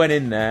Pepsi. Went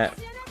in there,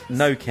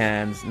 no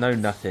cans, no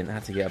nothing. I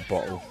had to get a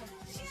bottle.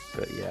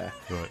 But yeah.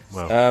 Right.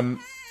 Well.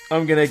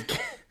 I'm gonna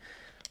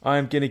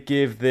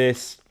give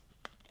this.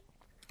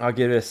 I'll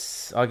give it a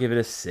 6.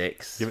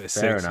 Give it a 6.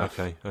 Fair enough.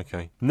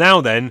 Okay. Now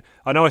then,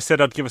 I know I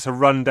said I'd give us a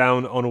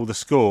rundown on all the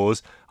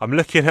scores. I'm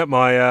looking at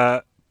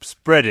my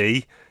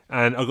spready,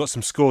 and I've got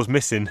some scores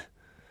missing.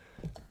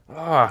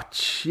 Oh,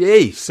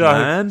 jeez,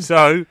 man.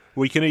 So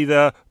we can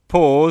either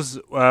pause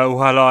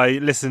while I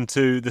listen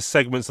to the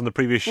segments on the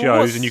previous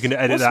shows, and you can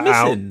edit that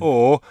missing? out,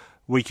 or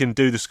we can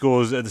do the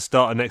scores at the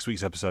start of next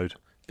week's episode.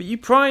 But you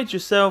pride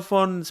yourself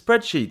on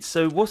spreadsheets,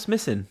 so what's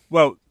missing?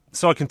 Well,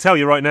 so I can tell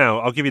you right now.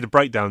 I'll give you the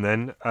breakdown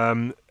then.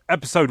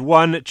 Episode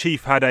 1,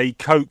 Chief had a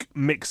Coke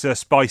Mixer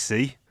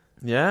Spicy.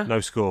 Yeah?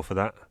 No score for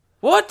that.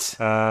 What?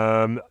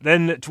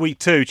 Then week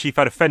 2, Chief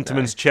had a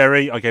Fentiman's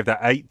cherry. I gave that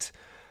 8.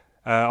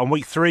 On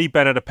week 3,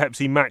 Ben had a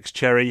Pepsi Max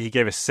cherry. He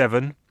gave a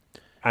 7.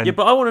 And, yeah,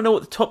 but I want to know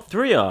what the top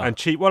 3 are. And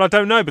Chief, well, I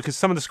don't know because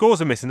some of the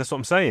scores are missing. That's what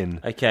I'm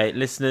saying. Okay,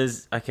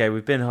 listeners. Okay,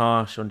 we've been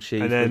harsh on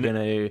Chief.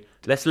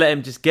 Let's let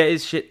him just get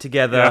his shit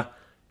together.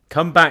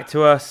 Come back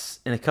to us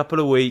in a couple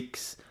of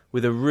weeks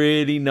with a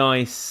really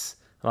nice,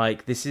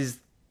 like, this is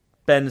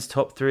Ben's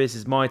top 3. This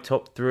is my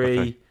top 3.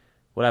 Okay.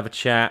 We'll have a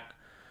chat.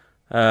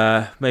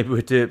 Maybe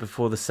we'll do it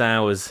before the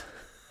sours.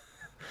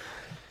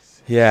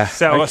 Yeah.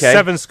 So I've got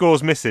 7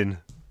 scores missing.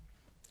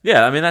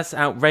 Yeah, I mean that's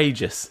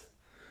outrageous.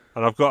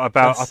 And I've got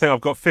I think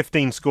I've got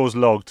 15 scores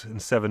logged and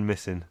 7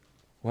 missing.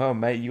 Well,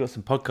 mate, you got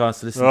some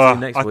podcasts to listen to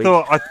next week.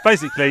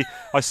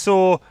 I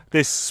saw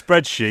this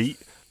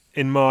spreadsheet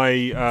in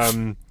my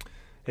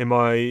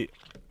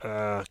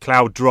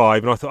cloud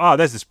drive, and I thought,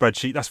 there's the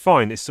spreadsheet. That's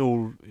fine. It's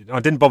all. I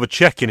didn't bother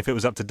checking if it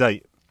was up to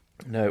date.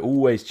 No,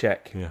 always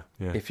check. Yeah.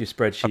 If your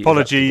spreadsheet.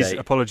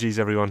 Apologies,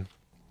 everyone.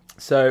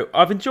 So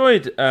I've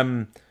enjoyed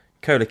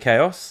Cola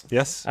Chaos.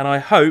 Yes, and I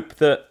hope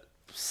that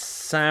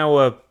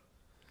Sour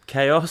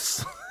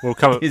Chaos will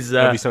come.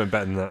 There'll be something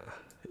better than that.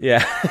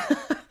 Yeah,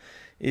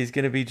 is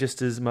going to be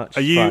just as much.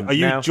 Are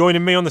you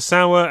joining me on the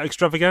sour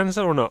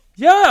extravaganza or not?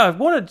 Yeah,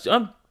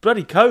 I'm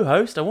bloody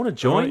co-host. I want to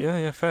join.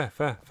 Right, yeah, fair.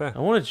 I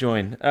want to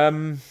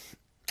join.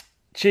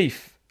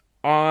 Chief,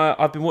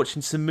 I've been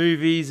watching some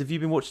movies. Have you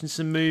been watching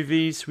some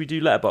movies? Should we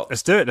do Letterboxd?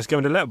 Let's do it. Let's go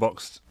into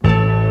Letterboxd.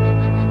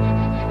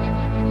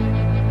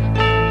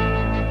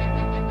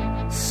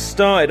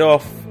 Started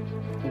off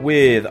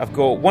with, I've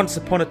got Once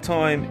Upon a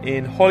Time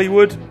in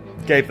Hollywood.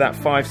 Gave that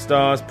 5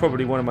 stars.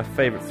 Probably one of my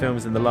favourite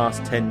films in the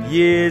last 10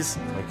 years.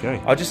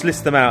 Okay. I'll just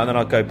list them out and then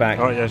I'll go back.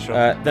 All right, yeah,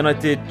 sure. Then I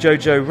did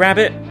Jojo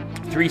Rabbit,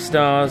 3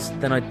 stars.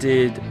 Then I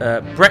did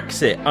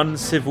Brexit,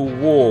 Uncivil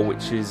War,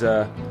 which is...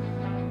 I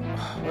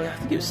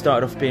think it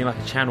started off being like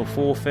a Channel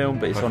 4 film,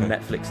 but it's on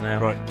Netflix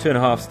now. Right.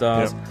 2.5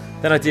 stars. Yep.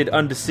 Then I did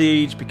Under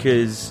Siege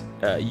because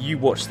you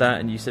watched that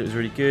and you said it was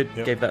really good.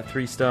 Yep. Gave that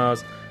 3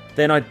 stars.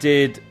 Then I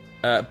did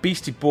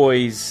Beastie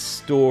Boys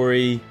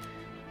Story,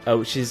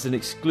 which is an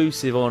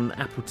exclusive on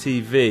Apple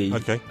TV.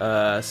 Okay.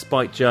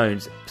 Spike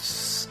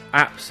Jonze,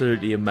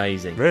 absolutely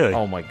amazing. Really?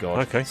 Oh my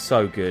god. Okay.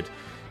 So good.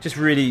 Just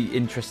really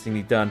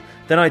interestingly done.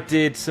 Then I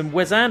did some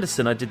Wes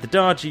Anderson. I did the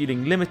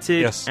Darjeeling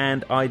Limited,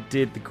 and I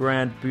did the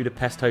Grand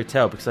Budapest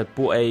Hotel because I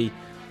bought a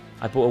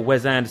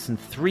Wes Anderson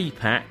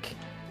 3-pack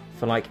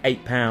for like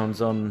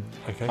 £8 on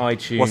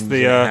iTunes.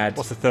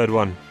 What's the third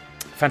one?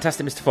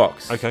 Fantastic Mr.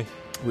 Fox. Okay.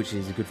 Which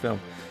is a good film.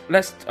 I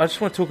just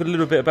want to talk a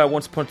little bit about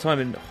Once Upon a Time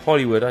in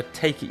Hollywood. I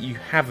take it you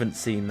haven't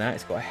seen that.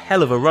 It's got a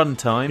hell of a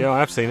runtime. Yeah, I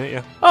have seen it,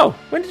 yeah. Oh,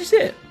 when did you see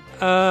it?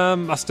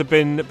 Must have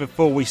been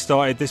before we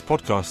started this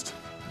podcast.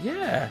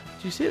 Yeah.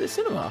 Did you see it at the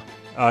cinema?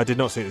 I did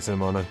not see it at the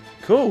cinema, no.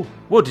 Cool.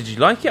 Well, did you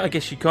like it? I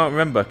guess you can't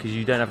remember because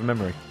you don't have a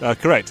memory.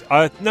 Correct.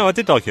 I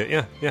did like it,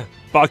 yeah.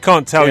 But I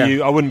can't tell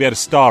you, I wouldn't be able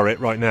to star it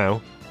right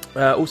now.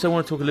 Also, I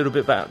want to talk a little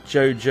bit about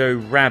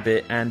Jojo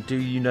Rabbit, and do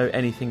you know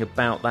anything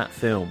about that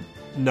film?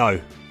 No.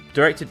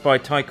 Directed by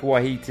Taika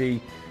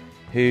Waititi,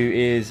 who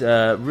is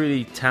a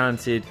really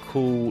talented,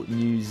 cool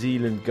New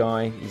Zealand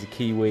guy. He's a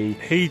Kiwi.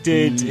 He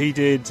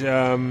did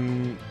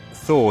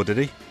Thor, did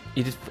he?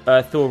 He did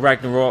Thor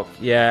Ragnarok,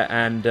 yeah,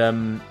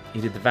 and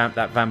he did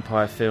that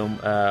vampire film.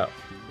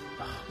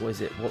 What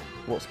is it?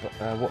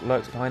 What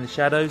lurks behind the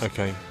shadows?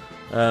 Okay.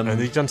 And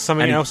he's done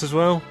something else as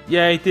well.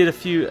 Yeah, he did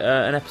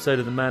an episode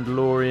of The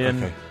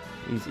Mandalorian. Okay.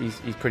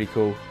 He's pretty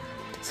cool.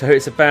 So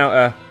it's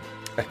about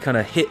a kind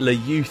of Hitler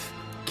youth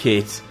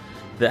kid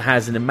that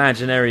has an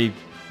imaginary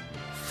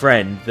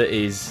friend that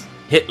is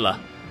Hitler.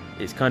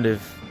 It's kind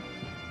of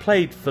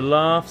played for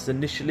laughs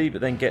initially, but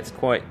then gets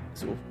quite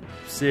sort of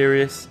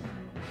serious.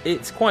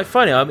 It's quite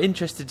funny. I'm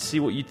interested to see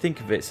what you'd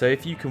think of it. So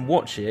if you can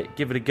watch it,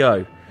 give it a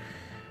go.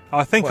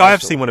 I think I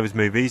have seen one of his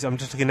movies. I'm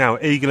just looking now.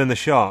 Eagle and the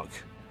Shark.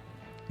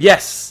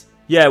 Yes.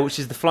 Yeah, which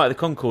is the Flight of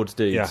the Conchords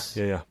dudes.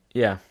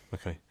 Yeah.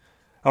 Okay.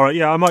 All right,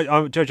 yeah,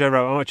 Jojo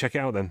Rabbit, I might check it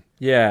out then.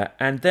 Yeah,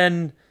 and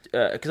then,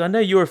 because I know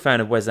you're a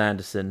fan of Wes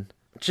Anderson,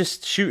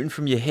 just shooting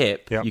from your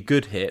hip, your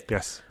good hip.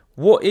 Yes.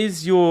 What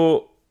is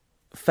your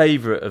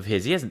favourite of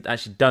his? He hasn't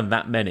actually done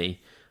that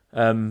many,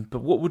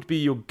 but what would be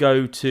your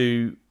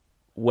go-to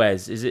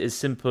Wes? Is it as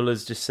simple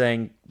as just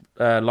saying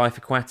Life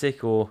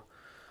Aquatic, or...?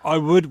 I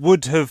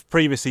would have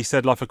previously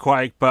said Life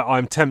Aquatic, but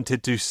I'm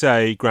tempted to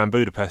say Grand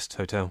Budapest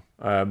Hotel.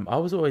 I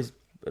was always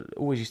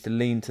used to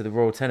lean to the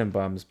Royal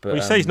Tenenbaums, but... Well,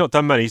 you say he's not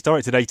done many. He's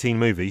directed 18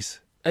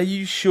 movies. Are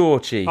you sure,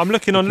 Chief? I'm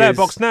looking on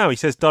Letterboxd now. He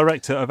says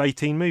director of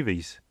 18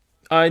 movies.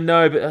 I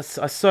know, but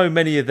so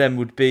many of them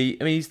would be...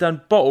 I mean, he's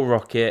done Bottle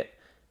Rocket,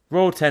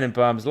 Royal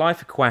Tenenbaums,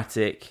 Life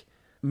Aquatic,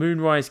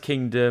 Moonrise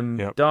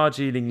Kingdom,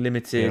 Darjeeling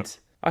Limited. Yep.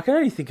 I can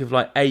only think of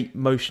like 8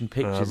 motion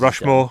pictures.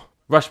 Rushmore.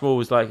 Rushmore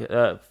was like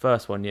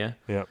first one, yeah?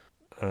 Yeah.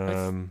 I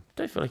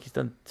don't feel like he's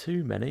done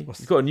too many.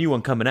 He's got a new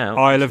one coming out.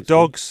 Isle of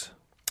Dogs.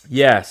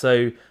 Yeah,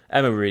 so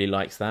Emma really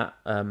likes that.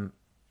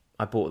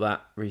 I bought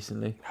that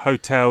recently.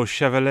 Hotel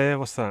Chevalier,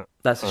 what's that?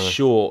 That's a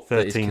short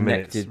that is 13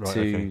 connected minutes.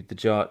 to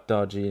the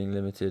Darjeeling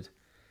Limited.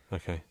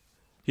 Okay.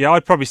 Yeah,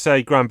 I'd probably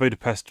say Grand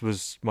Budapest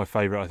was my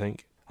favourite, I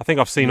think. I think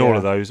I've seen all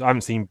of those. I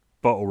haven't seen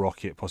Bottle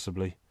Rocket,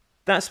 possibly.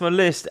 That's my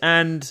list,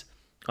 and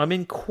I'm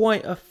in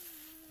quite a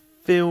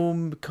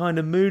film kind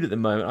of mood at the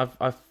moment.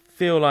 I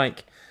feel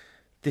like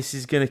this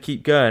is going to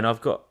keep going.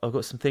 I've got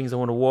some things I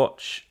want to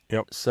watch.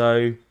 Yep.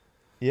 So,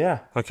 yeah.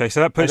 Okay, so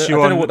that puts you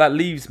on... I don't know what that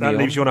leaves me on. That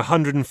leaves you on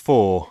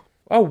 104.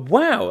 Oh,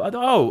 wow.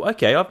 Oh,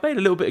 okay. I've made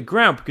a little bit of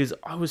ground because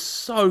I was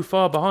so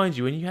far behind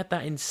you when you had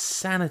that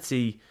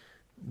insanity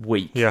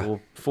week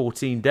or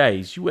 14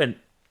 days. You went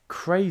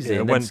crazy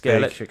and then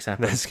Scalextric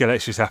happened. Then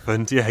Scalextric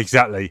happened, yeah,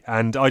 exactly.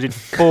 And I did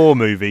 4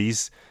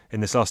 movies in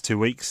this last 2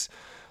 weeks.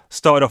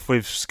 Started off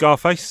with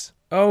Scarface.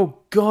 Oh,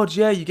 God,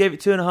 yeah, you gave it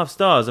 2.5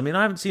 stars. I mean,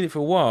 I haven't seen it for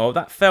a while.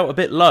 That felt a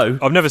bit low.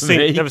 I've never seen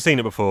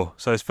it before,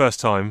 so it's first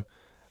time.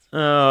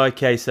 Oh,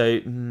 okay,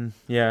 so,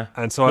 yeah.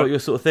 And so not your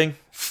sort of thing?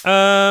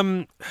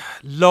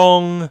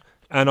 Long,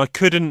 and I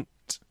couldn't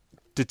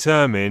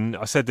determine,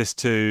 I said this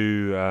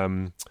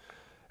to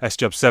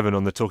S-Jub7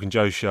 on the Talking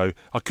Joe show,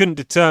 I couldn't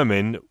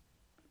determine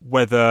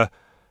whether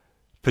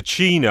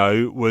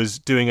Pacino was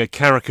doing a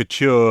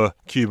caricature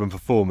Cuban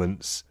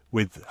performance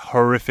with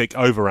horrific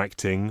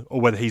overacting or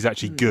whether he's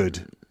actually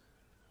good.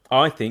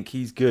 I think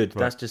he's good.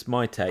 Right. That's just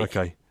my take.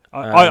 Okay.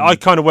 I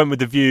kind of went with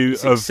the view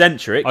it's of...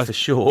 eccentric, for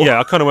sure. Yeah,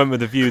 I kind of went with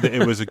the view that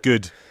it was a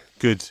good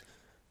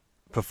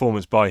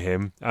performance by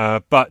him.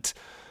 But...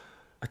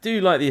 I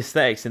do like the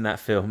aesthetics in that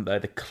film, though.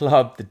 The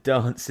club, the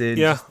dancing,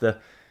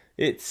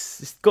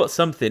 it's got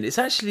something. It's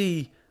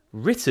actually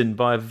written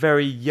by a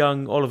very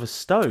young Oliver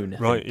Stone, I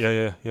right,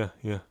 think.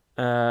 Yeah.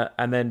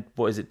 And then,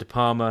 what is it? De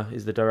Palma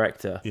is the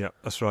director. Yeah,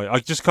 that's right. I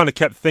just kind of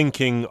kept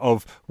thinking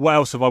of what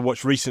else have I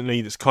watched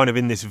recently that's kind of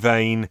in this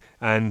vein,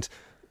 and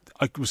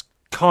I was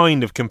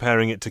kind of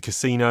comparing it to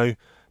Casino,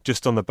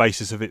 just on the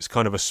basis of it's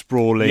kind of a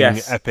sprawling,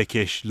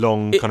 epic-ish,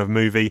 long kind of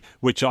movie,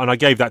 and I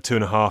gave that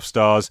 2.5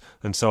 stars,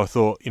 and so I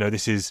thought,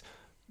 this is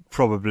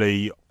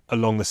probably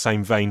along the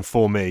same vein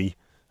for me,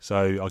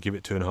 so I'll give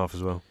it 2.5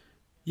 as well.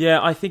 Yeah,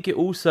 I think it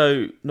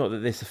also, not that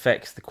this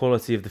affects the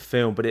quality of the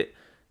film, but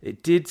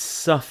it did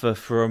suffer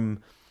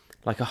from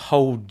like a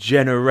whole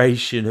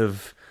generation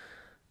of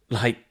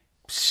like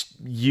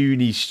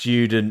uni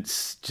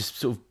students just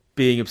sort of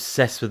being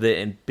obsessed with it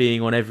and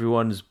being on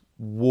everyone's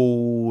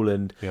wall,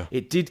 and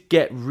it did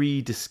get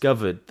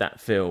rediscovered,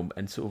 that film,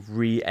 and sort of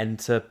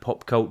re-enter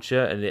pop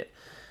culture, and it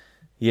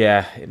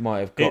might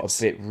have got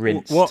a bit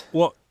rinsed.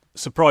 What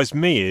surprised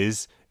me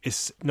is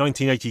it's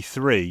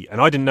 1983,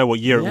 and I didn't know what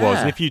year it was.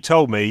 And if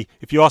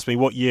you asked me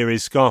what year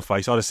is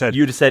Scarface, I'd have said...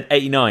 You'd have said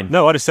 89.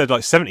 No, I'd have said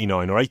like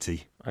 79 or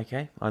 80.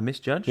 Okay, I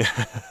misjudged. Yeah,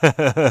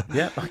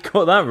 I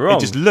got that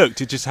wrong.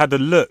 It just had the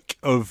look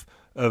of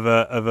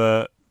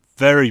a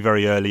very,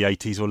 very early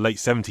 80s or late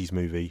 70s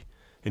movie,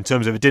 in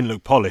terms of it didn't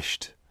look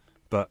polished.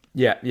 But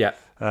Yeah.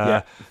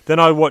 Then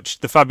I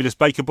watched The Fabulous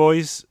Baker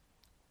Boys,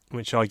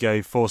 which I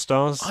gave 4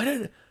 stars.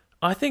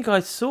 I think I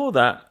saw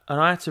that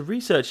and I had to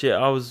research it.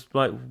 I was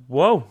like,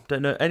 whoa,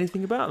 don't know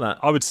anything about that.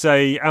 I would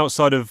say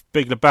outside of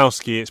Big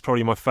Lebowski, it's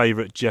probably my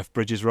favourite Jeff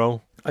Bridges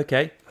role.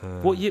 Okay.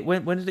 What year?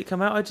 When did it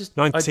come out? I do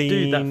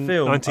that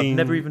film. I've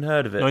never even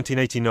heard of it.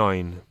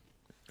 1989.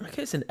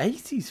 Okay, it's an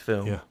 80s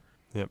film.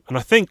 Yeah. And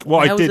I think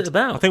what I did... it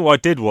about? I think what I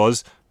did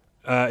was...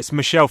 it's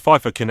Michelle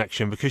Pfeiffer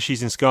connection, because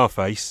she's in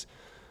Scarface.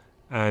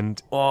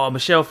 And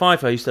Michelle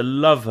Pfeiffer, I used to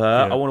love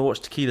her. Yeah. I want to watch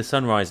Tequila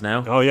Sunrise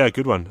now. Oh yeah,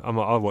 good one.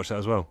 I'll watch that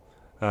as well.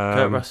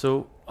 Kurt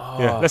Russell.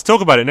 Yeah, let's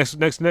talk about it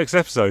next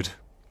episode.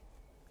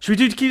 Should we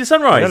do Tequila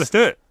Sunrise? Yeah, let's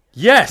do it.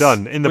 Yes,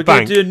 done in the We're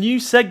bank. going to do a new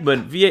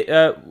segment. We're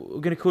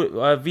going to call it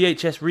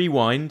VHS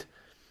Rewind.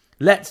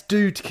 Let's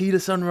do Tequila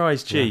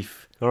Sunrise,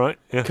 Chief. Yeah. All right.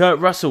 Yeah. Kurt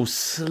Russell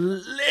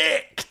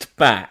slicked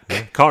back.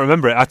 Yeah. Can't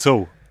remember it at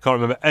all. Can't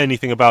remember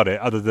anything about it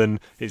other than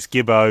it's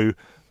Gibbo,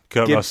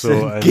 Kurt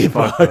Russell, and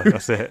Pfeiffer.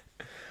 That's it.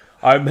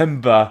 I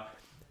remember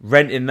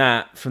renting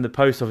that from the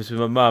post office with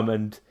my mum,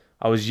 and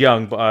I was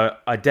young,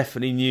 but I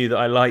definitely knew that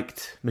I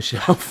liked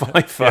Michelle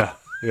Pfeiffer.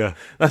 Yeah.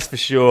 That's for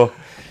sure.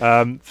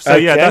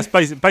 That's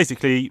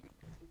basically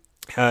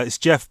it's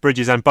Jeff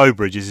Bridges and Beau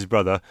Bridges, his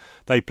brother.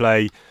 They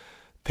play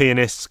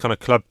pianists, kind of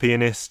club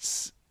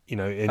pianists.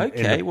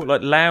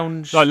 Like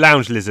lounge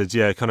lizards,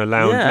 kind of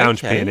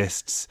lounge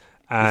pianists.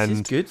 And this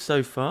is good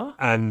so far.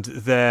 And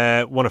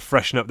they want to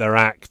freshen up their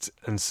act,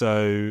 and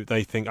so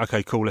they think,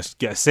 okay, cool, let's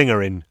get a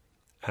singer in.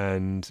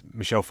 And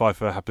Michelle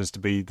Pfeiffer happens to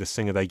be the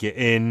singer they get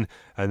in,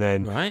 and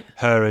then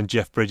her and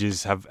Jeff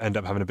Bridges end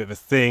up having a bit of a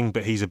thing,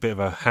 but he's a bit of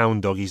a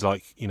hound dog. He's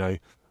like,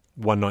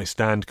 one night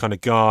stand kind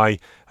of guy,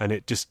 and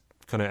it just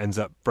kind of ends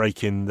up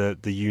breaking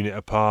the unit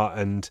apart,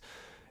 and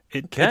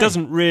it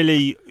doesn't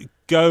really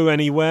go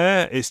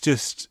anywhere. It's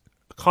just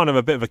kind of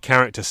a bit of a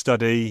character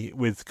study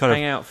with kind of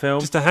hangout film,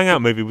 just a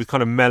hangout movie with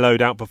kind of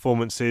mellowed out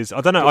performances.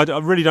 I don't know. I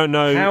really don't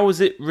know. How was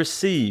it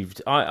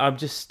received? I'm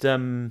just.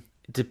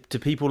 Do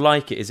people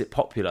like it? Is it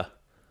popular?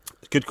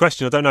 Good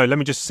question. I don't know. Let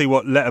me just see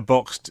what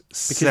Letterboxd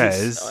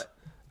says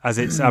as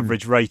its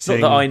average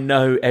rating. Not that I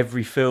know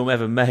every film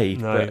ever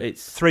made, no. but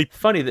it's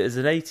funny that it's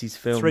an 80s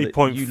film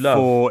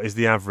 3.4 is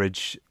the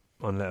average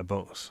on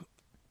Letterboxd.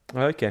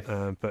 Oh, okay.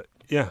 But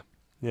Yeah.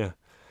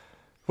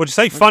 What'd you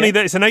say? Funny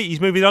that it's an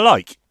 80s movie that I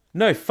like?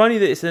 No, funny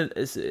that it's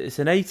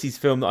an 80s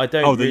film that I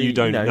don't. Oh, that really, you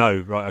don't know.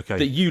 Right? Okay.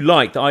 That you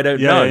like that I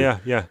don't know.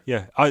 Yeah.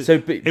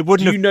 It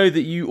wouldn't. Do you know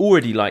that you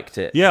already liked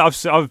it? Yeah,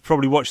 I've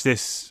probably watched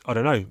this. I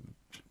don't know,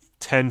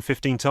 10,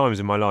 15 times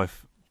in my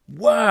life.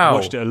 Wow.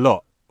 Watched it a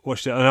lot.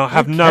 And I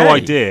have no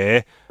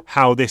idea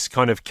how this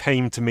kind of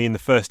came to me in the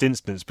first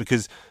instance,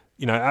 because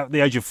at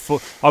the age of 4,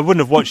 I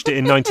wouldn't have watched it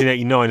in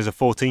 1989 as a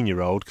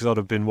 14-year-old, because I'd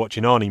have been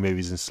watching Arnie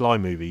movies and Sly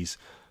movies.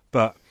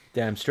 But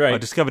damn straight. I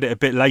discovered it a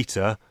bit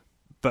later.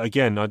 But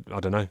again, I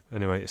don't know.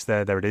 Anyway, it's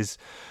there. There it is.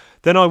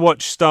 Then I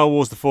watched Star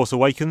Wars: The Force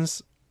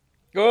Awakens.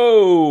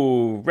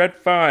 Oh, red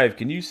 5.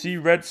 Can you see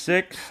red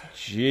 6?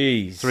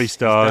 Jeez. 3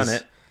 stars.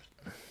 He's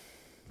done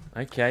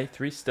it. Okay,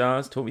 3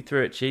 stars. Talk me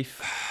through it, Chief.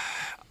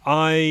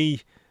 I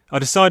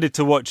decided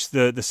to watch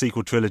the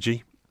sequel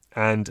trilogy,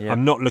 and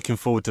I'm not looking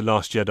forward to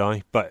Last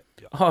Jedi. But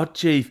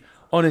Chief,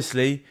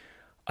 honestly,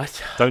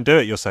 don't do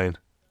it. You're saying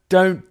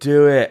don't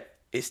do it.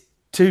 It's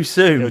too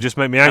soon. It'll just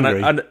make me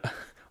angry.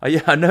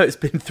 I know it's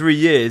been 3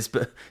 years,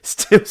 but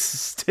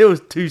still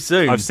too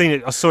soon. I've seen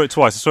it. I saw it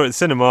twice. I saw it at the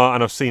cinema,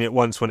 and I've seen it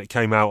once when it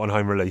came out on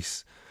home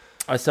release.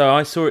 I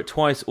saw it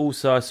twice.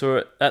 Also, I saw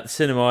it at the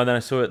cinema, and then I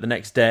saw it the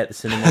next day at the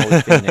cinema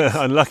with Phoenix.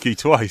 Unlucky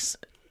twice.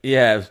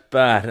 Yeah, it was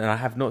bad, and I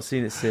have not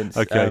seen it since.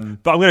 Okay,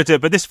 but I'm going to do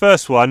it. But this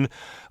first one,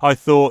 I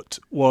thought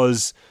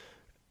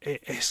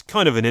it's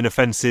kind of an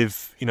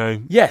inoffensive,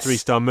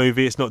 3-star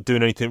movie. It's not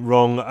doing anything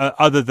wrong,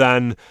 other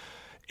than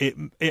it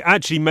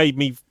actually made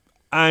me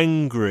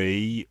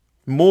angry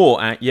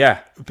more.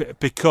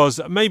 Because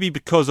of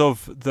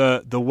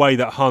the way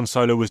that Han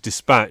Solo was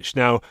dispatched.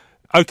 Now,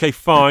 okay,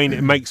 fine,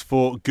 it makes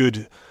for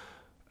good.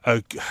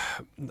 I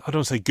don't want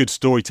to say good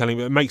storytelling,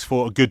 but it makes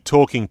for a good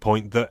talking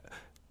point that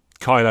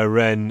Kylo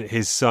Ren,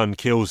 his son,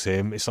 kills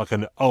him. It's like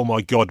an oh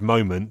my god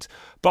moment.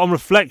 But on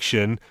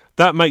reflection,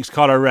 that makes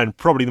Kylo Ren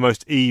probably the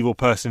most evil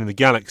person in the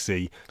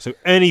galaxy. So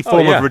any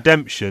form of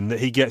redemption that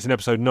he gets in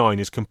Episode 9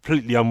 is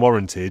completely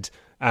unwarranted.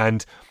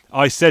 And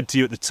I said to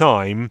you at the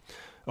time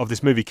of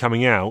this movie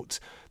coming out,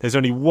 there's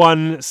only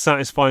one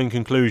satisfying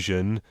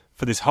conclusion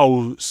for this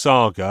whole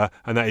saga,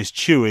 and that is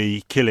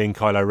Chewie killing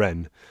Kylo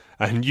Ren.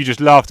 And you just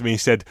laughed at me and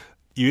said,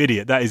 you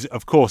idiot, that is,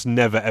 of course,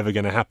 never ever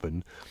going to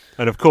happen.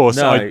 And of course,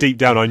 deep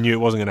down, I knew it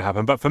wasn't going to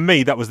happen. But for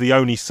me, that was the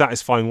only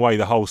satisfying way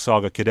the whole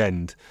saga could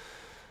end.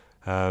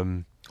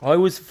 I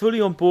was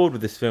fully on board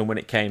with this film when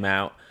it came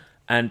out,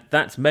 and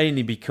that's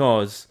mainly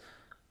because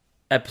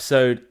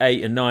Episode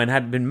 8 and 9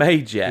 hadn't been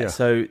made yet,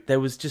 so there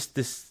was just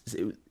this.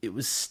 It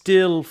was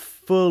still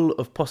full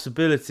of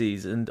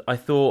possibilities, and I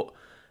thought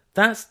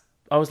that's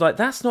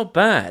not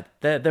bad.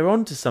 They're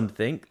onto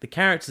something. The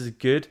characters are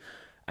good,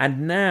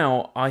 and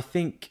now I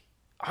think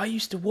I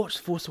used to watch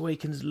Force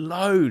Awakens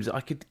loads.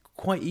 I could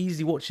quite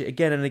easily watch it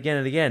again and again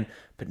and again,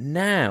 but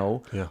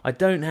now I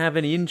don't have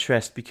any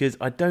interest because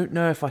I don't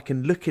know if I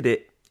can look at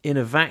it in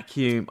a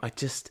vacuum.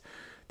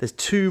 There's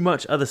too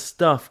much other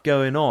stuff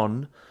going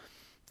on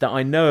that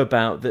I know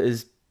about that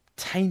has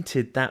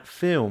tainted that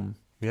film.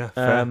 Yeah,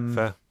 fair.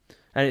 And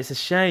it's a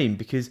shame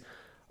because,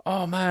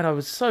 oh man, I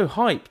was so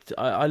hyped.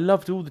 I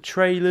loved all the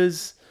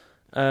trailers.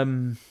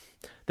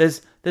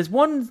 There's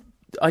one,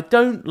 I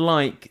don't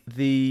like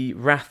the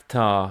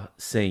Rathtar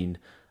scene.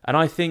 And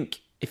I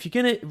think if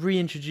you're going to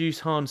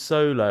reintroduce Han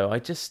Solo, I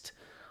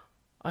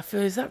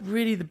feel, is that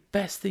really the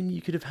best thing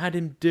you could have had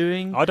him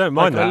doing? I don't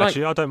mind that,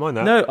 actually. I don't mind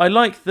that. No, I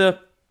like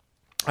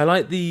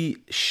the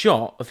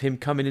shot of him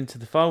coming into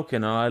the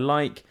Falcon, and I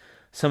like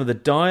some of the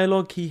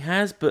dialogue he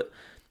has, but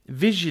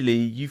visually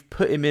you've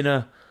put him in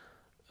a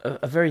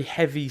very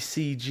heavy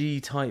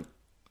CG type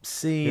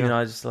scene.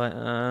 I just like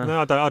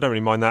no, I don't really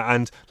mind that.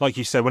 And like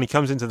you said, when he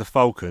comes into the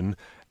Falcon,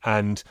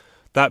 and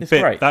that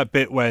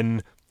bit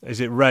when is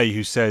it Rey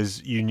who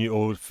says you knew,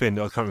 or Finn,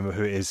 I can't remember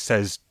who it is,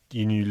 says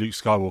you knew Luke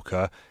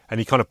Skywalker, and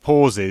he kind of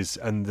pauses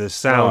and the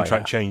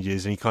soundtrack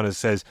changes, and he kind of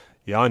says,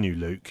 yeah, I knew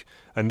Luke.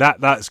 And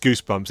that's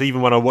goosebumps.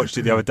 Even when I watched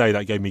it the other day,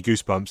 that gave me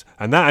goosebumps,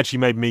 and that actually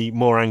made me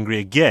more angry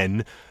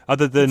again.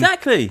 Other than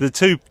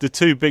the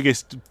two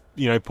biggest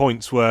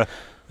points were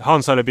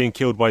Han Solo being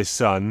killed by his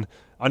son.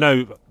 I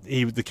know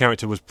the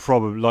character was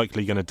probably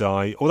likely going to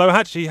die. Although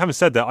actually, having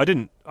said that, I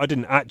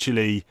didn't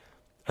actually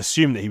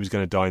assume that he was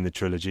going to die in the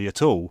trilogy at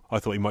all. I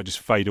thought he might just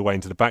fade away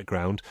into the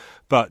background.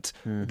 But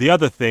the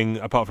other thing,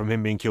 apart from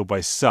him being killed by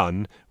his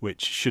son,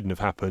 which shouldn't have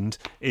happened,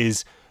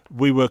 is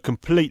we were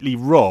completely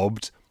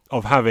robbed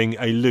of having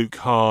a Luke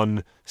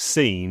Han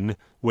scene,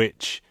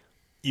 which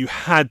you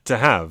had to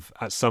have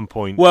at some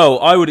point. Well,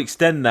 I would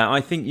extend that.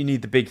 I think you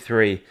need the big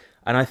three,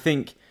 and I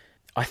think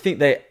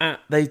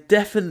they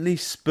definitely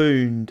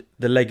spooned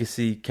the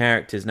legacy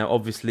characters. Now,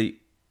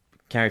 obviously,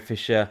 Carrie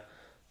Fisher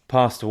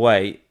passed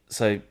away,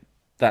 so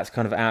that's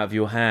kind of out of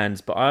your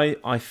hands. But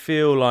I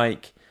feel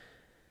like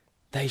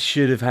they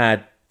should have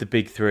had the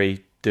big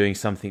three doing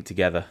something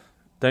together,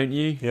 don't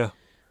you? Yeah.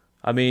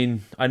 I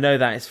mean, I know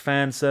that it's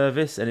fan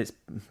service and it's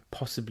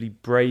possibly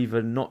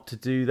braver not to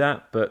do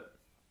that, but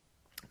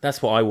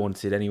that's what I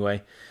wanted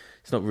anyway.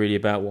 It's not really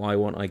about what I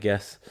want, I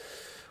guess.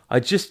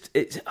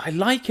 I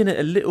liken it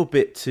a little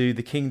bit to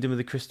the Kingdom of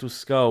the Crystal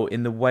Skull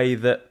in the way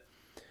that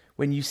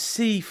when you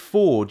see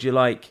Ford, you're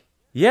like,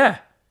 yeah,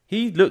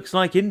 he looks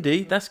like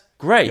Indy. That's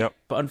great. Yep.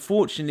 But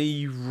unfortunately,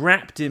 you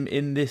wrapped him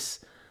in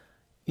this,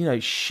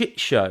 shit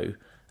show.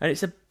 And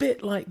it's a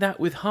bit like that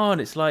with Han.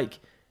 It's like,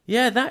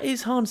 yeah, that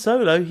is Han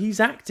Solo. He's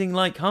acting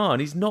like Han.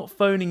 He's not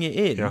phoning it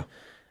in. Yeah.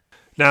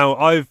 Now,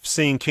 I've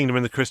seen Kingdom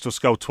of the Crystal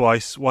Skull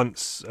twice.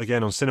 Once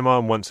again on cinema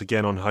and once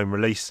again on home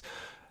release.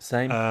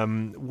 Same.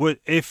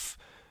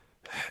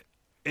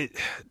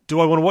 Do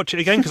I want to watch it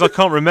again? Because I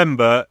can't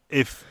remember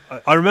if...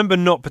 I remember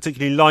not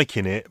particularly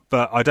liking it,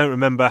 but I don't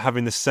remember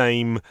having the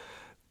same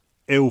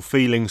ill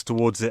feelings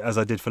towards it as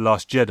I did for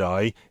Last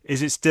Jedi.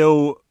 Is it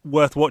still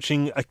worth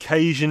watching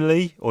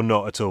occasionally or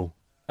not at all?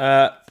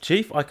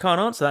 Chief, I can't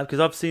answer that because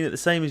I've seen it the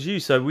same as you,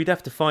 so we'd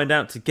have to find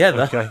out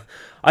together. Okay.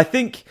 I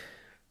think,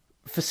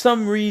 for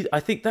some reason,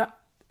 that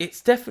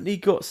it's definitely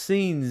got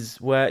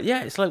scenes where,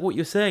 yeah, it's like what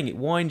you're saying, it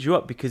winds you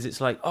up because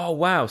it's like, oh,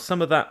 wow,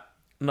 some of that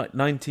like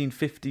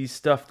 1950s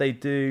stuff they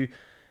do,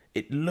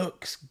 it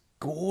looks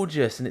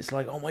gorgeous, and it's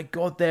like, oh my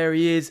god, there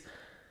he is,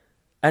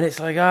 and it's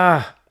like,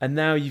 and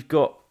now you've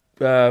got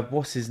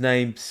what's his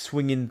name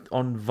swinging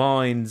on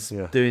vines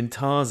doing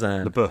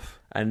Tarzan, LaBeouf,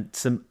 and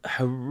some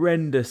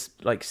horrendous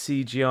like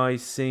CGI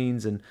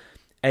scenes and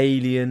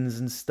aliens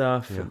and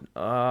stuff.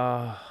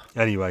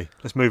 Anyway,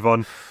 let's move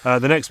on.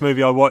 The next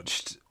movie I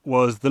watched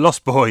was The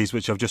Lost Boys,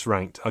 which I've just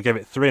ranked. I gave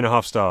it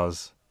 3.5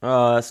 stars.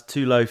 Oh, that's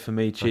too low for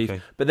me, Chief.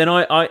 Okay. But then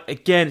I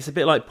again, it's a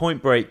bit like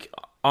Point Break.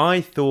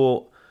 I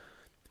thought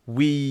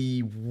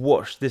we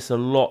watched this a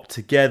lot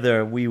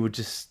together and we were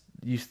just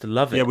used to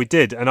love it. Yeah, we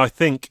did. And I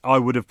think I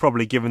would have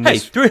probably given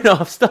this... Hey,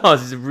 3.5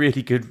 stars is a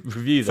really good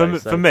review, though.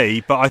 For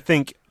me, but I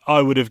think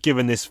I would have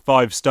given this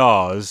 5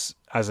 stars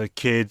as a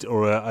kid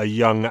or a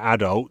young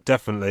adult,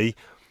 definitely.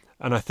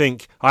 And I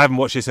think I haven't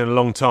watched this in a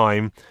long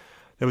time.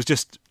 There was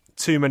just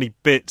too many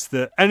bits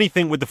that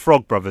anything with the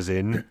Frog Brothers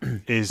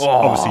in is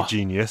obviously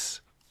genius.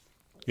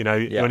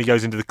 When he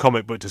goes into the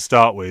comic book to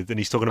start with and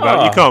he's talking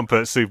about you can't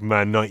put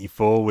Superman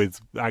 94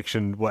 with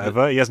action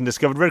whatever. He hasn't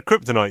discovered red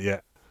kryptonite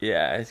yet.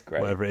 Yeah, it's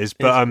great. Whatever it is.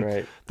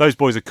 But those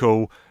boys are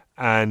cool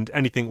and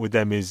anything with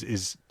them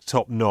is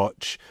top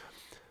notch.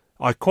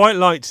 I quite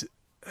liked,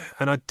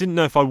 and I didn't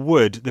know if I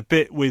would, the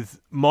bit with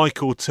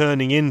Michael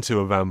turning into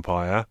a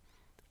vampire.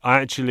 I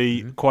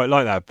actually quite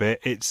like that bit.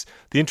 It's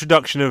the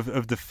introduction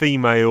of the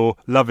female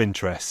love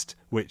interest,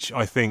 which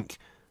I think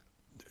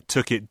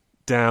took it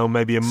down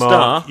maybe a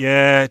mark.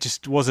 Yeah,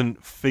 just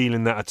wasn't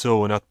feeling that at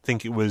all. And I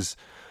think it was...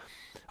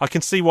 I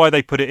can see why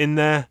they put it in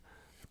there.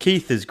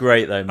 Keith is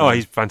great, though, man. Oh,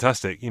 he's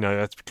fantastic.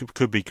 That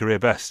could be career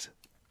best.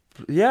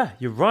 Yeah,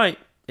 you're right.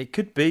 It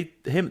could be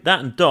him, that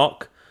and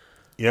Doc.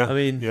 Yeah. I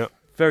mean,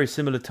 very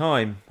similar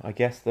time, I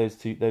guess, those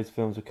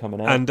films were coming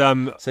out. And,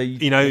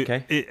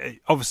 okay.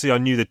 Obviously I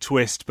knew the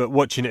twist, but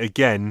watching it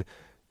again,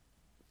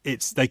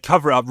 they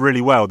cover it up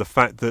really well, the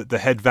fact that the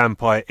head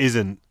vampire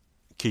isn't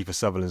Kiefer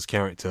Sutherland's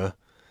character.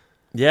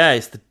 Yeah,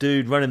 it's the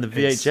dude running the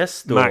VHS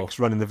store. Max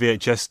running the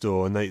VHS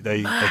store, and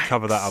they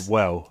cover that up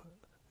well.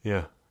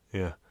 Yeah.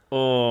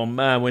 Oh,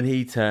 man, when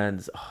he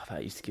turns... Oh,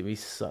 that used to give me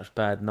such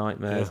bad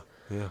nightmares.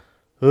 Yeah.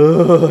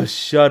 Oh,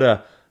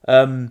 shudder.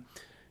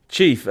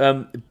 Chief,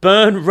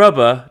 burn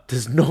rubber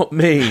does not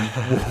mean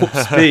warp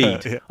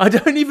speed. Yeah. I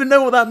don't even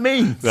know what that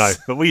means. No,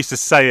 but we used to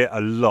say it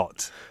a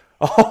lot.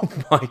 Oh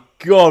my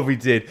God, we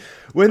did.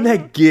 When they're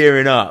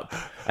gearing up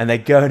and they're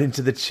going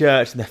into the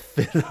church and they're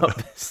filling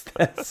up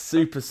their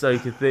super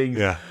soaker things.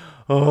 Yeah.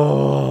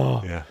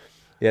 Oh. Yeah.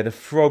 Yeah, the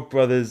Frog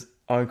Brothers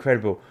are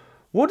incredible.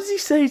 What does he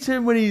say to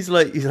him when he's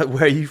like,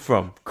 where are you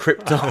from?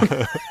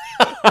 Krypton?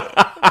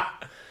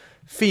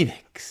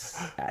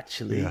 Phoenix,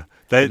 actually.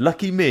 Yeah.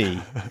 Lucky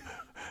me.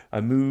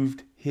 I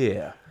moved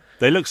here.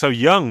 They look so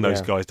young,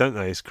 those guys, don't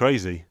they? It's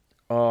crazy.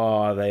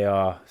 Oh, they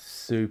are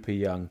super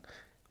young.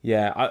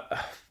 Yeah,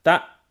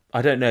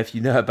 I don't know if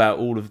you know about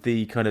all of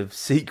the kind of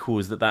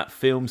sequels that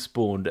film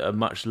spawned at a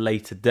much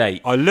later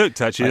date. I looked,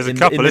 actually. There's a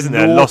couple, isn't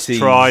there? Lost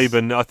Tribe,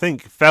 and I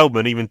think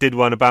Feldman even did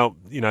one about,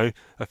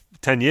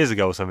 10 years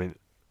ago or something.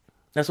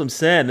 That's what I'm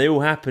saying. They all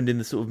happened in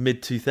the sort of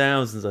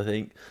mid-2000s, I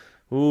think.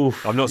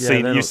 Oof. I've not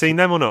seen... You've seen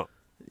them or not?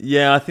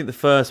 Yeah, I think the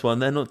first one.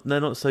 They're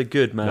not so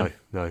good, man.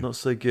 No. Not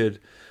so good.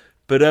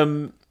 But,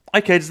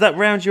 okay, does that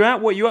round you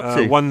out? What are you up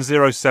to?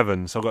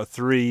 107, so I've got a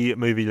 3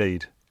 movie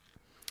lead.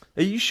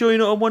 Are you sure you're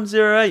not on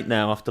 108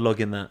 now after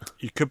logging that?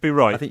 You could be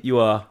right. I think you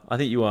are.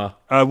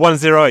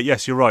 108,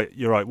 yes, you're right.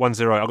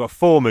 108. I've got a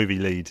 4 movie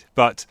lead,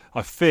 but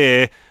I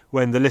fear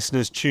when the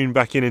listeners tune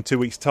back in 2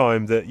 weeks'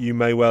 time that you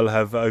may well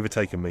have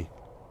overtaken me.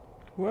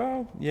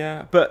 Well,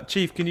 yeah. But,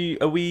 Chief,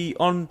 are we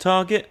on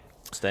target?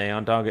 Stay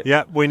on target.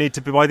 Yeah, we need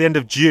to be, by the end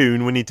of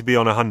June, we need to be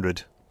on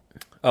 100.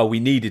 Oh,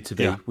 we needed to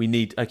be. Yeah.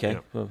 Okay. Yeah.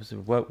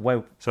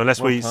 Well, so unless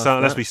we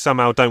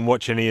somehow don't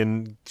watch any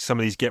and some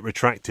of these get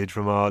retracted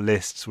from our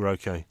lists, we're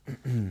okay.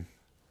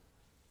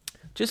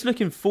 Just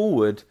looking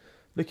forward,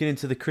 looking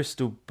into the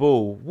crystal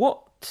ball,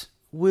 what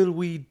will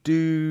we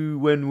do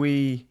when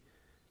we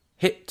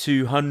hit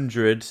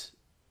 200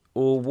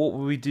 or what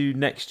will we do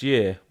next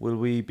year? Will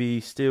we be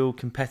still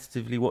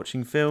competitively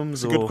watching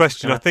films? It's a good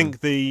question. I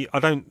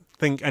don't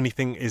think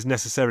anything is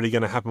necessarily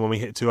going to happen when we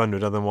hit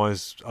 200.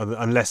 Otherwise,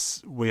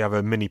 unless we have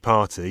a mini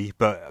party.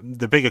 But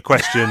the bigger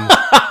question,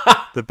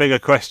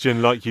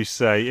 like you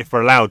say, if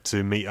we're allowed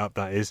to meet up,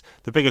 that is,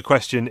 the bigger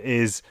question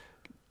is,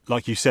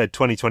 like you said,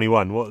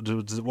 2021. What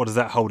does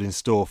that hold in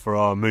store for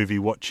our movie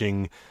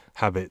watching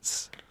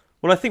habits?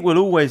 Well, I think we'll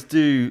always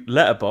do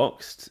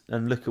Letterboxd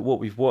and look at what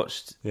we've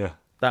watched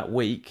that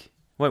week,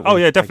 won't we? Oh,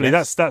 yeah, definitely.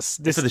 That's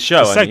this for the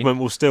show. The segment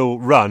will still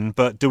run,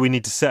 but do we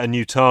need to set a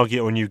new target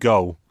or a new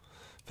goal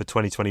for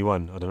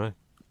 2021? I don't know.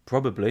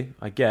 Probably,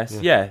 I guess.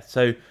 Yeah.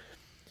 So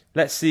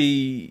let's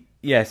see.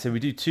 Yeah, so we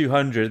do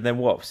 200, and then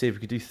what? See if we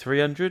could do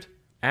 300.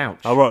 Ouch.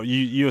 Oh, right.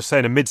 You were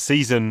saying a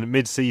mid-season.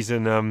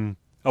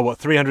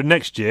 300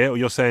 next year, or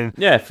you're saying?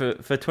 Yeah, for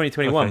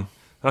 2021.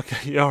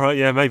 Okay, all right,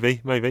 yeah,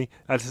 maybe.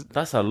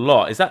 That's a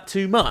lot. Is that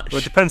too much?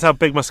 Well, it depends how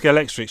big my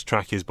Scalextric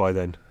track is by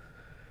then.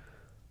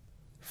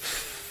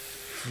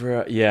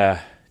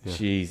 Yeah.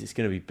 Jeez, it's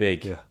going to be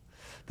big. Yeah,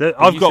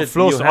 I've got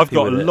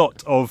a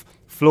lot of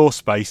floor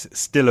space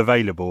still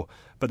available,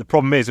 but the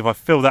problem is if I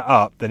fill that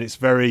up, then it's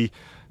very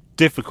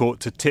difficult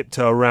to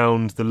tiptoe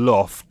around the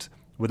loft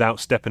without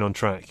stepping on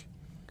track.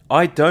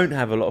 I don't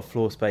have a lot of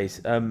floor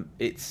space.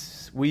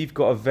 We've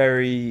got a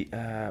very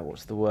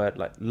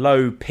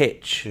low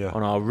pitch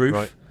on our roof,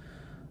 right.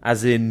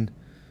 As in,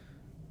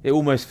 it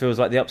almost feels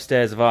like the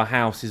upstairs of our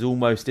house is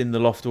almost in the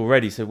loft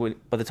already. So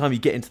by the time you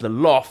get into the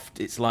loft,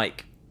 it's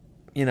like,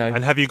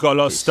 And have you got a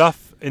lot of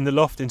stuff in the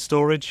loft in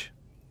storage?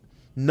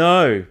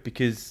 No,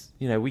 because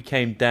we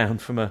came down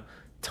from a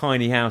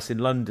tiny house in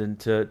London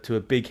to a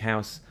big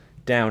house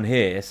down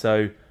here.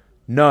 So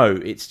no,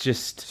 it's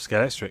just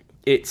Scalextric.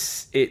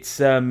 It's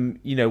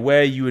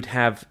where you would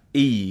have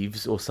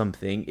eaves or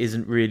something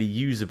isn't really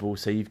usable,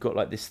 so you've got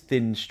like this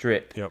thin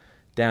strip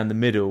down the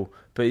middle,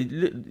 but it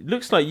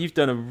looks like you've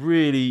done a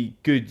really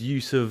good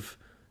use of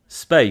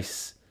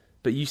space.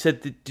 But you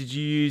said did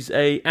you use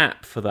a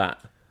app for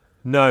that?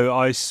 No,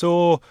 I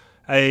saw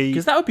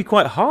because that would be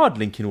quite hard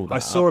linking all that. I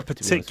saw a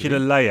particular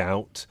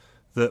layout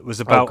that was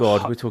about. Oh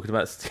God, we're talking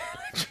about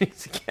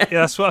Scalextric again.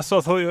 Yeah, that's what I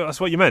thought.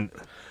 That's what you meant.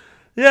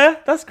 Yeah,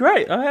 that's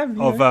great.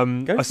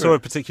 I saw a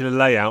particular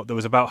layout that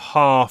was about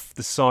half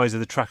the size of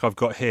the track I've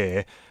got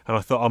here, and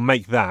I thought I'll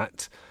make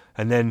that,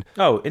 and then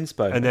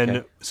inspo, and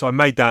then so I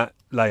made that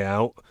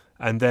layout,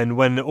 and then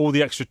when all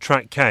the extra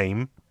track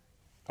came,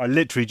 I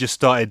literally just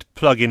started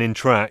plugging in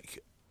track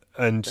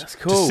and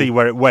to see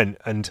where it went,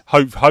 and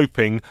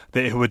hoping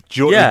that it would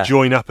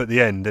join up at the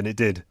end, and it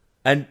did.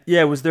 And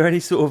was there any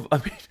sort of? I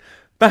mean,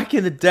 back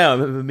in the day, I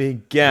remember me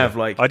and Gav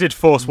I did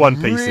force one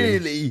piece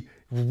really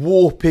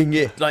warping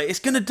it, like it's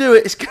gonna do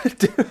it. So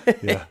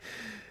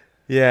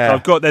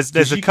I've got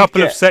there's a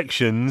couple of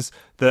sections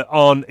that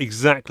aren't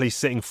exactly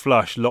sitting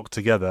flush locked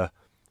together.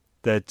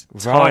 They're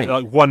tight,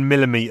 like 1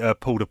 millimeter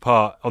pulled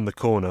apart on the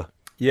corner.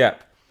 Yeah.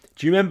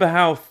 Do you remember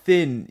how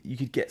thin you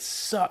could get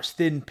such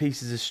thin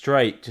pieces of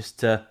straight just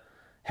to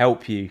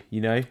help you?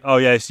 Oh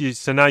yeah.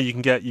 So now you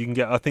can get.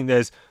 I think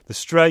there's the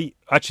straight.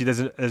 Actually,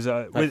 there's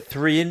a like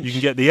 3 inch. You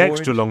can get the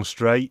extra long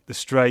straight, the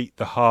straight,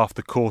 the half,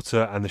 the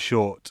quarter, and the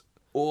short.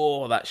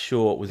 Oh, that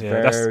short was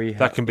very.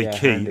 That can be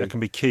key. Handy. That can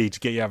be key to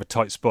get you out of a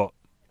tight spot.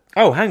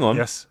 Oh, hang on.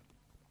 Yes.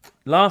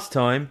 Last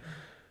time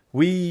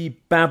we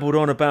babbled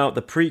on about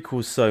the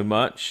prequels so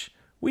much,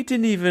 we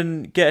didn't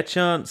even get a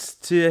chance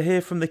to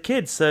hear from the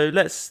kids. So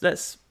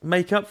let's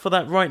make up for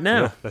that right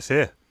now. Yeah, let's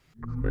hear.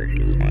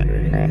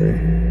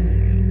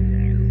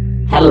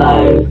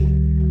 Hello.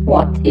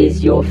 What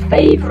is your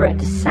favourite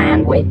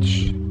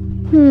sandwich?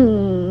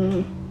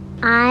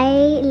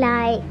 I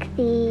like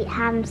the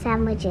ham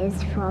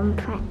sandwiches from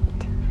Pret.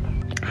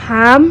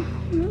 Ham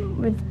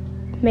with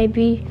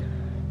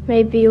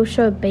maybe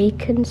also a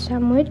bacon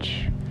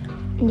sandwich.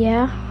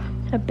 Yeah,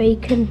 a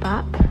bacon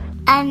bap.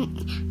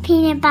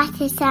 Peanut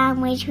butter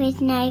sandwich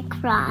with no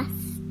crust.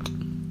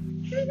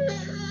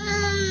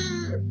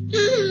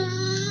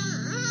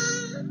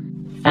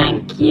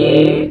 Thank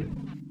you.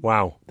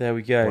 Wow. There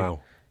we go. Wow.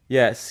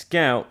 Yeah,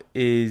 Scout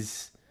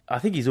is. I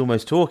think he's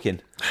almost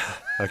talking.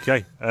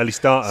 Okay, early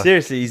starter.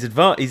 Seriously, he's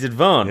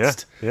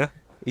advanced. Yeah.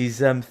 He's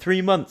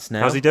 3 months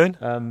now. How's he doing?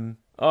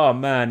 Oh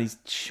man, he's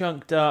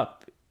chunked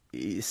up.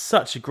 It's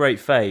such a great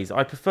phase.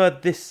 I prefer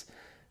this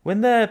when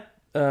they're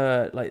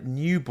like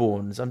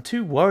newborns. I'm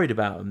too worried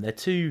about them. They're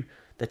too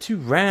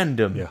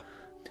random. Yeah.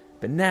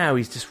 But now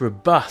he's just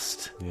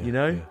robust.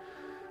 Yeah.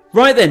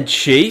 Right then,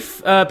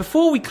 Chief.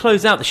 Before we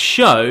close out the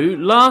show,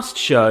 last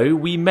show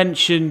we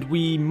mentioned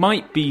we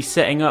might be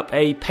setting up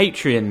a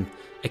Patreon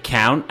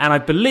account, and I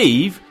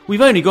believe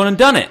we've only gone and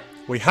done it.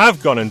 We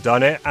have gone and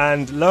done it,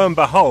 and lo and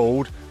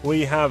behold,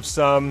 we have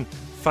some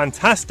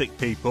fantastic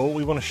people.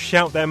 We want to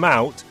shout them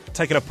out,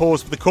 taking a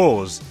pause for the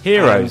cause.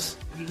 Heroes.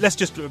 Let's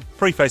just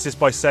preface this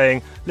by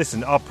saying,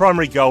 listen, our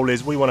primary goal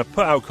is we want to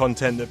put out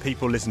content that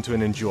people listen to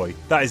and enjoy.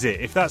 That is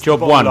it. If that's Job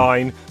the bottom one.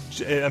 line,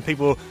 and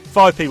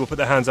 5 people put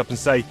their hands up and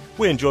say,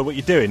 we enjoy what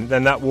you're doing,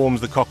 then that warms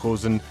the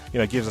cockles and,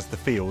 gives us the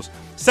feels.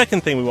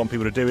 Second thing we want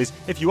people to do is,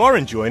 if you are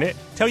enjoying it,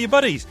 tell your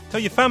buddies, tell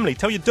your family,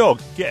 tell your dog,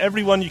 get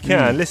everyone you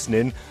can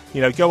listening.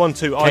 Go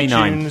onto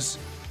iTunes.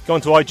 Go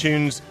onto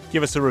iTunes,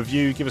 give us a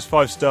review, give us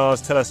 5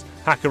 stars, tell us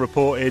hacker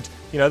reported.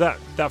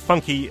 That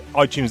funky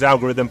iTunes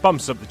algorithm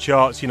bumps up the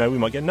charts. We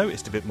might get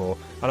noticed a bit more.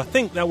 And I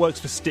think that works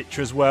for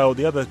Stitcher as well.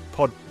 The other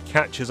pod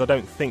catchers, I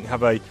don't think,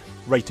 have a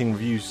rating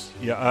reviews,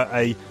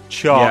 a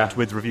chart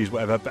with reviews,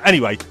 whatever. But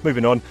anyway,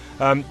 moving on.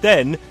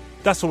 Then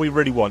that's all we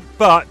really want.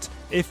 But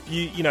if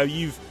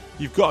you've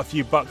got a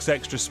few bucks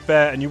extra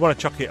spare and you want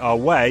to chuck it our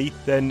way,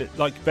 then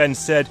like Ben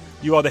said,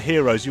 you are the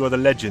heroes, you are the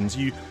legends.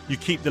 You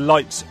keep the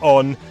lights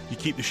on, you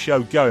keep the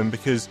show going,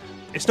 because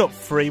it's not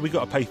free. We've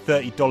got to pay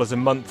 $30 a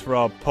month for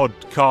our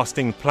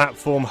podcasting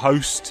platform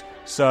host.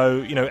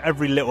 So,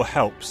 every little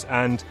helps.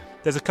 And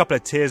there's a couple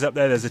of tiers up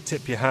there. There's a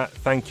tip your hat,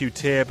 thank you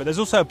tier, but there's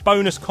also a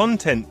bonus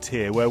content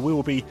tier where we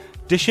will be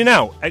dishing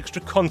out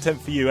extra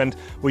content for you. And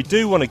we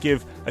do want to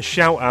give a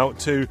shout out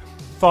to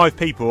 5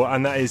 people,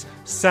 and that is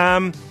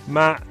Sam,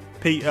 Matt,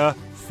 Peter,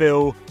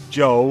 Phil,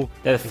 Joel.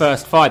 They're the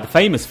first 5, the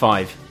famous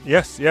 5.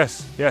 Yes.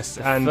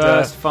 And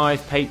first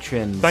 5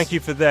 patrons. Thank you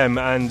for them,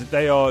 and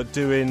they are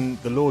doing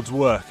the Lord's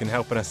work and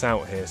helping us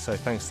out here, so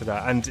thanks to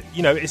that. And,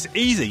 it's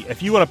easy.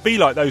 If you want to be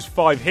like those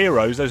 5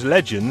 heroes, those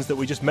legends that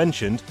we just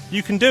mentioned,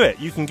 you can do it.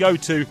 You can go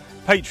to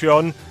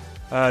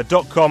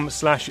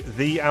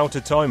patreon.com/The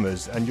Outta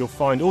Timers, and you'll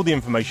find all the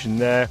information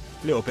there,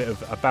 a little bit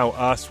about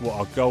us, what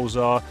our goals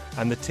are,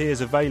 and the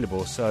tiers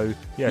available. So,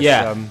 yes.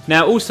 Yeah.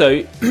 Now,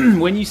 also,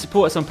 when you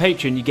support us on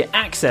Patreon, you get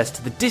access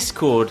to the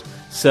Discord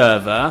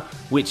server,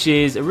 which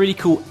is a really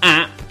cool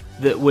app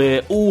that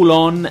we're all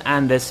on,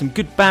 and there's some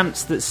good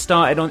bants that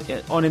started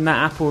on in that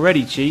app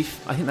already,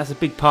 Chief. I think that's a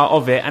big part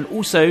of it. And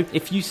also,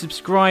 if you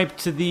subscribe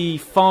to the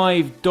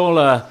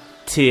 $5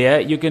 tier,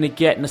 you're going to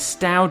get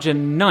Nostalgia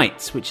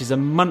Nights, which is a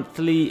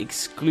monthly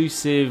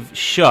exclusive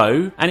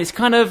show, and it's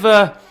kind of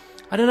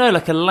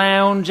like a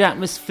lounge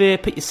atmosphere.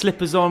 Put your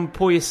slippers on,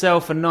 pour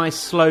yourself a nice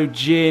slow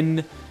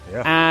gin,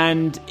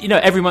 and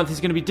every month is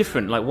going to be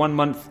different. Like one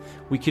month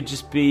we could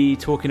just be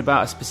talking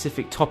about a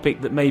specific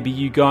topic that maybe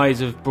you guys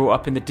have brought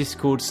up in the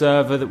Discord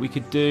server that we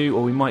could do,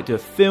 or we might do a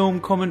film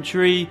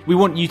commentary. We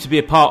want you to be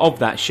a part of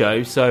that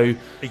show, so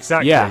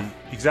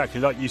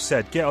Exactly, like you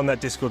said, get on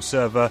that Discord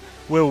server.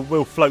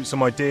 We'll float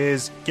some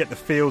ideas, get the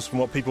feels from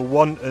what people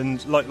want,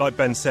 and like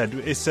Ben said,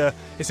 it's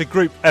a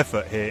group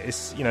effort here.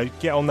 It's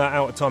get on that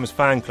Outta Timers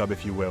fan club,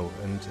 if you will,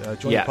 and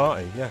join the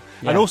party.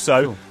 And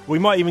also, we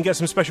might even get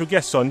some special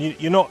guests on.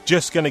 You're not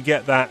just going to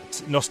get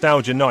that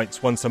Nostalgia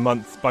Nights once a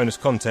month bonus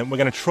content. We're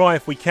going to try,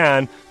 if we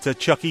can, to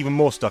chuck even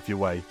more stuff your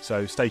way.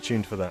 So stay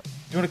tuned for that. Do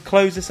you want to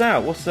close this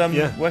out?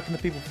 Where can the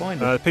people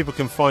find us? People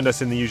can find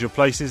us in the usual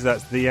places.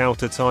 That's the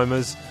Outta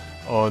Timers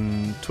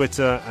on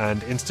Twitter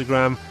and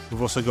Instagram.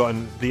 We've also got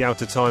the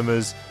Outta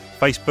Timers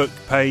Facebook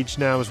page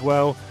now as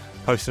well,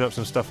 posting up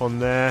some stuff on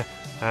there.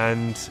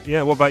 And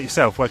what about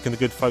yourself? Where can the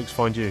good folks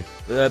find you?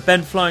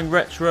 Ben Flying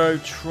Retro,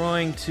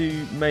 trying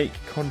to make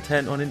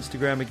content on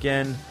Instagram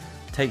again.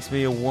 Takes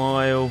me a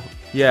while.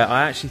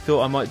 I actually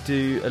thought I might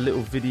do a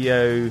little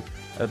video,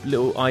 a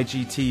little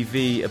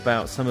IGTV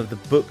about some of the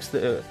books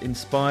that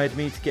inspired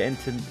me to get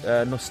into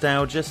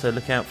nostalgia, so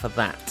look out for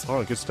that.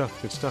 Alright, good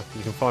stuff. You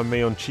can find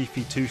me on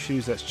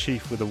Chiefy2Shoes, that's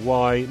Chief with a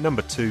Y,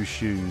 number 2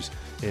 shoes,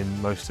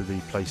 in most of the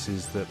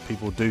places that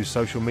people do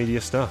social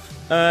media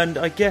stuff. And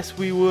I guess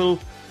we will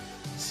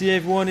see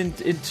everyone in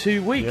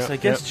 2 weeks,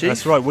 Chief.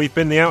 That's right, we've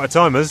been the Outta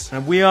Timers.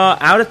 And we are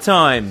out of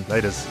time.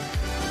 Laters.